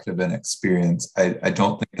perspective and experience. I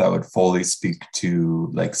don't think that would fully speak to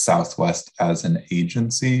like Southwest as an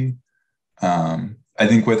agency. I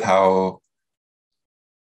think with how,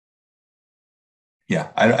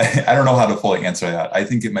 I don't know how to fully answer that. I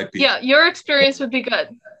think it might be. Yeah, your experience would be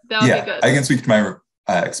good. That would be good. I can speak to my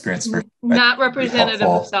experience first. Not representative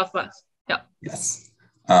of Southwest. Yeah. Yes.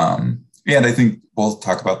 And I think we'll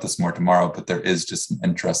talk about this more tomorrow, but there is just an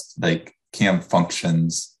interest, like CAM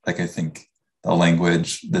functions, like I think the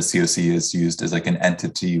language the COC is used as like an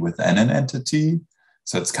entity within an entity.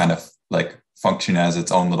 So it's kind of like functioning as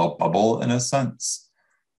its own little bubble in a sense.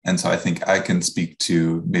 And so I think I can speak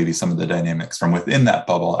to maybe some of the dynamics from within that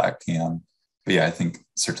bubble at CAM. But yeah, I think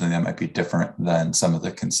certainly that might be different than some of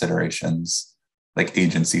the considerations like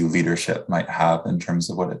agency leadership might have in terms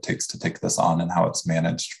of what it takes to take this on and how it's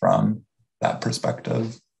managed from that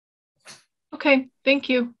perspective. Okay, thank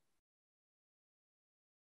you.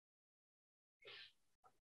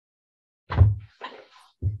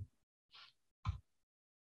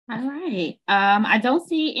 All right. I don't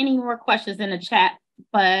see any more questions in the chat,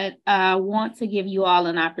 but I want to give you all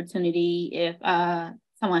an opportunity. If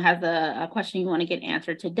someone has a question you want to get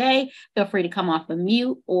answered today, feel free to come off of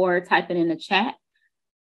mute or type it in the chat.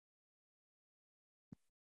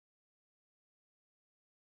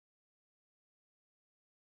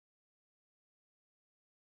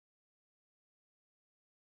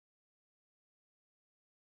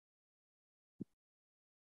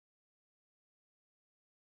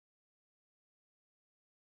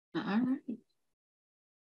 All right.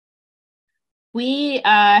 We,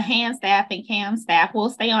 hand staff and CAM staff, will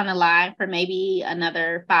stay on the line for maybe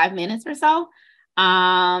another 5 minutes or so.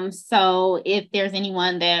 So if there's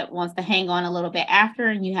anyone that wants to hang on a little bit after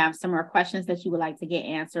and you have some more questions that you would like to get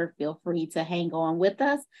answered, feel free to hang on with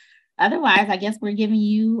us. Otherwise, I guess we're giving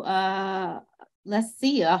you, let's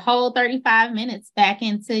see, a whole 35 minutes back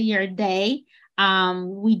into your day.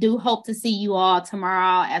 We do hope to see you all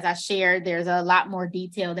tomorrow. As I shared, there's a lot more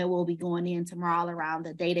detail that will be going in tomorrow around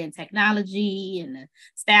the data and technology and the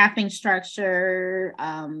staffing structure,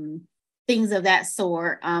 things of that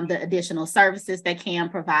sort, the additional services that CAM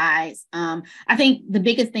provides. I think the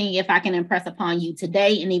biggest thing, if I can impress upon you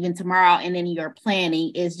today and even tomorrow and in your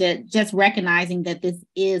planning, is just recognizing that this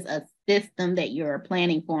is a system that you're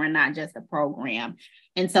planning for and not just a program.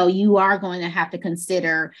 And so you are going to have to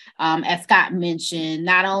consider, as Scott mentioned,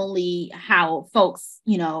 not only how folks,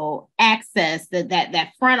 access that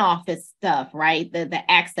front office stuff, right?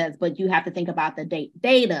 The access, but you have to think about the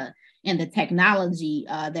data and the technology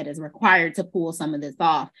that is required to pull some of this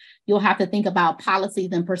off. You'll have to think about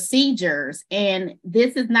policies and procedures. And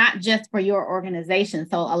this is not just for your organization.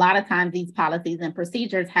 So a lot of times these policies and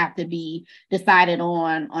procedures have to be decided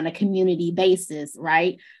on a community basis,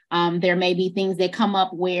 right? There may be things that come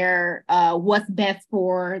up where what's best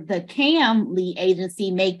for the CAM lead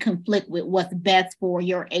agency may conflict with what's best for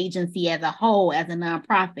your agency as a whole, as a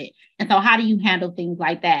nonprofit. And so how do you handle things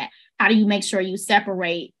like that? How do you make sure you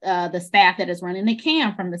separate the staff that is running the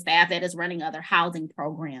CAM from the staff that is running other housing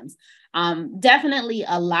programs? Definitely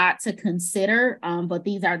a lot to consider, but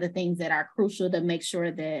these are the things that are crucial to make sure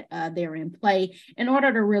that they're in play in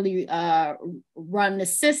order to really run the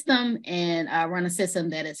system and run a system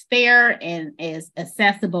that is fair and is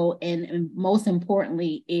accessible. And most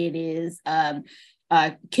importantly, it is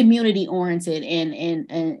community oriented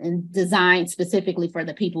and designed specifically for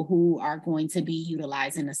the people who are going to be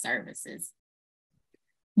utilizing the services.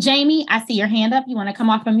 Jamie, I see your hand up. You want to come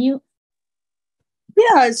off of mute?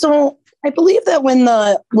 Yeah, so I believe that when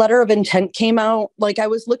the letter of intent came out, like I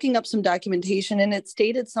was looking up some documentation and it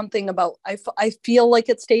stated something about, I feel like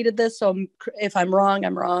it stated this, so if I'm wrong,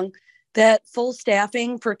 I'm wrong, that full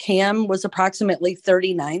staffing for CAM was approximately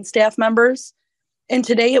 39 staff members. And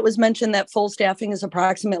today it was mentioned that full staffing is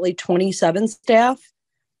approximately 27 staff.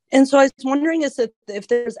 And so I was wondering if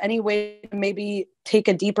there's any way to maybe take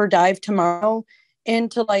a deeper dive tomorrow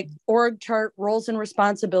into like org chart roles and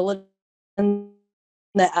responsibilities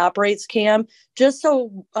that operates CAM, just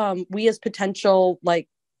so we as potential, like,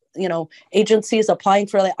 you know, agencies applying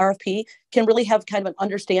for the RFP can really have kind of an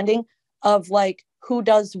understanding of like who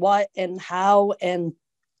does what and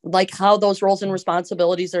like how those roles and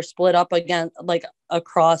responsibilities are split up again, like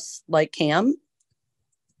across like CAM.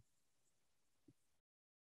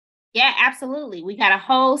 Yeah, absolutely. We got a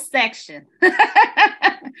whole section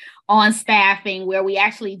on staffing where we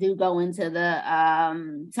actually do go into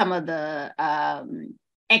the some of the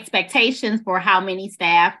expectations for how many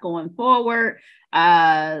staff going forward.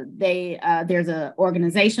 There's an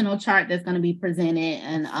organizational chart that's going to be presented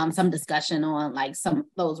and some discussion on like some of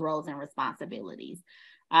those roles and responsibilities.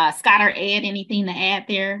 Scott or Ed, anything to add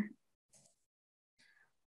there?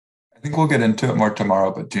 I think we'll get into it more tomorrow,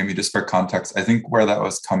 but Jamie, just for context, I think where that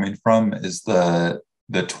was coming from is the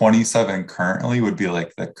 27 currently would be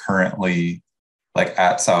like the currently, like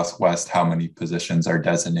at Southwest, how many positions are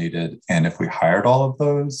designated and if we hired all of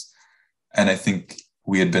those. And I think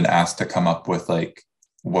we had been asked to come up with like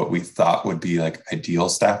what we thought would be like ideal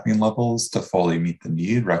staffing levels to fully meet the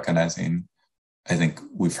need, recognizing I think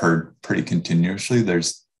we've heard pretty continuously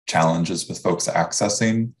there's challenges with folks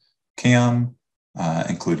accessing CAM,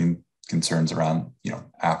 including concerns around, you know,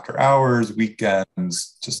 after hours,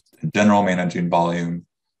 weekends, just in general managing volume.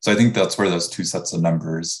 So I think that's where those two sets of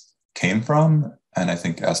numbers came from. And I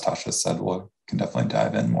think, as Tasha said, we can definitely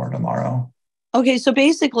dive in more tomorrow. Okay, so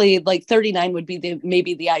basically like 39 would be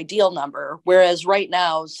maybe the ideal number, whereas right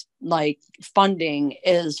now, like funding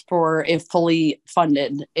is for, if fully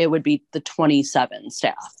funded, it would be the 27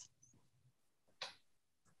 staff.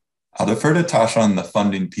 I'll defer to Tasha on the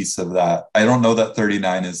funding piece of that. I don't know that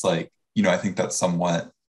 39 is like, you know, I think that's somewhat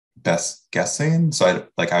best guessing. So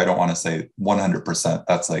I don't want to say 100%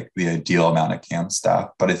 that's like the ideal amount of CAM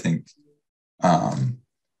staff, but I think,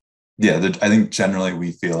 I think generally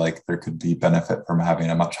we feel like there could be benefit from having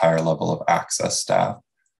a much higher level of access staff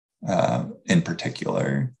in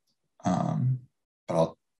particular. But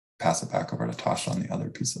I'll pass it back over to Tasha on the other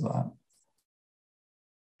piece of that.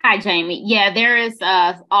 Hi, Jamie. Yeah, there is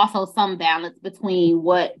also some balance between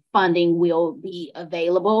what funding will be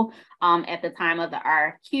available at the time of the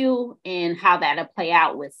RFQ and how that'll play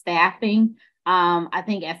out with staffing. I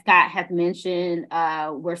think as Scott has mentioned,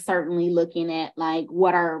 we're certainly looking at like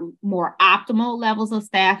what are more optimal levels of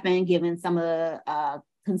staffing, given some of the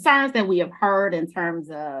concerns that we have heard in terms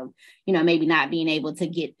of, you know, maybe not being able to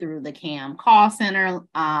get through the CAM call center.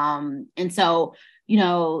 And so, you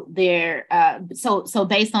know, so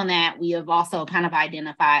based on that, we have also kind of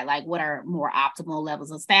identified like what are more optimal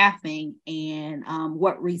levels of staffing and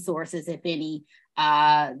what resources, if any,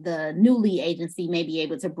 the new lead agency may be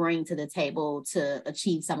able to bring to the table to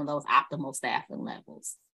achieve some of those optimal staffing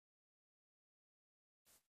levels.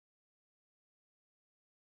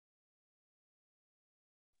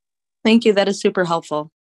 Thank you. That is super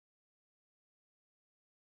helpful.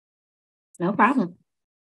 No problem.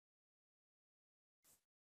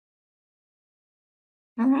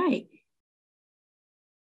 All right.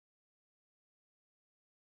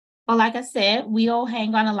 Well, like I said, we'll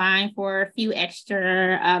hang on the line for a few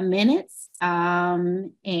extra minutes.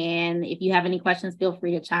 And if you have any questions, feel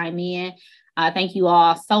free to chime in. Thank you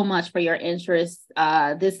all so much for your interest.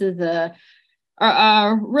 This is a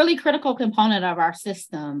really critical component of our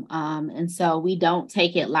system. And so we don't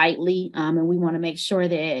take it lightly. And we want to make sure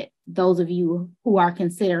that those of you who are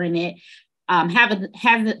considering it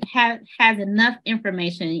has enough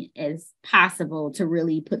information as possible to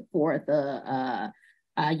really put forth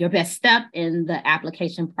your best step in the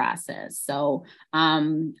application process. So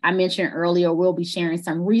I mentioned earlier, we'll be sharing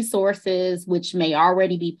some resources, which may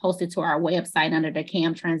already be posted to our website under the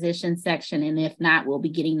CAM transition section. And if not, we'll be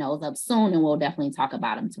getting those up soon, and we'll definitely talk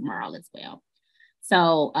about them tomorrow as well.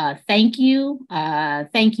 So thank you.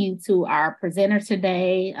 Thank you to our presenter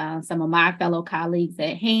today, some of my fellow colleagues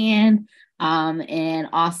at hand, and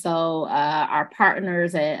also our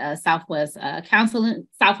partners at Southwest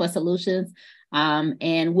Solutions.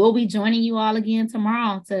 And we'll be joining you all again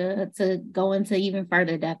tomorrow to go into even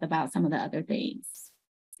further depth about some of the other things.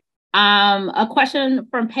 A question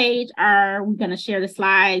from Paige, are we going to share the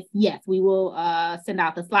slides? Yes, we will send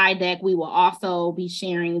out the slide deck. We will also be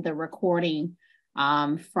sharing the recording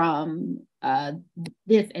from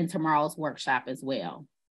this and tomorrow's workshop as well.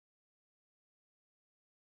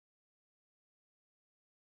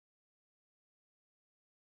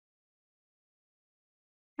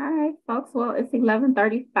 All right, folks, well, it's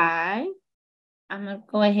 11:35. I'm going to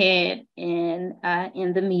go ahead and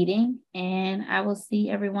end the meeting, and I will see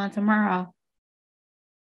everyone tomorrow.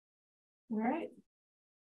 All right.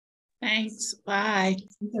 Thanks. Bye.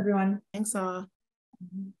 Thanks, everyone. Thanks all.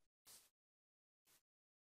 Mm-hmm.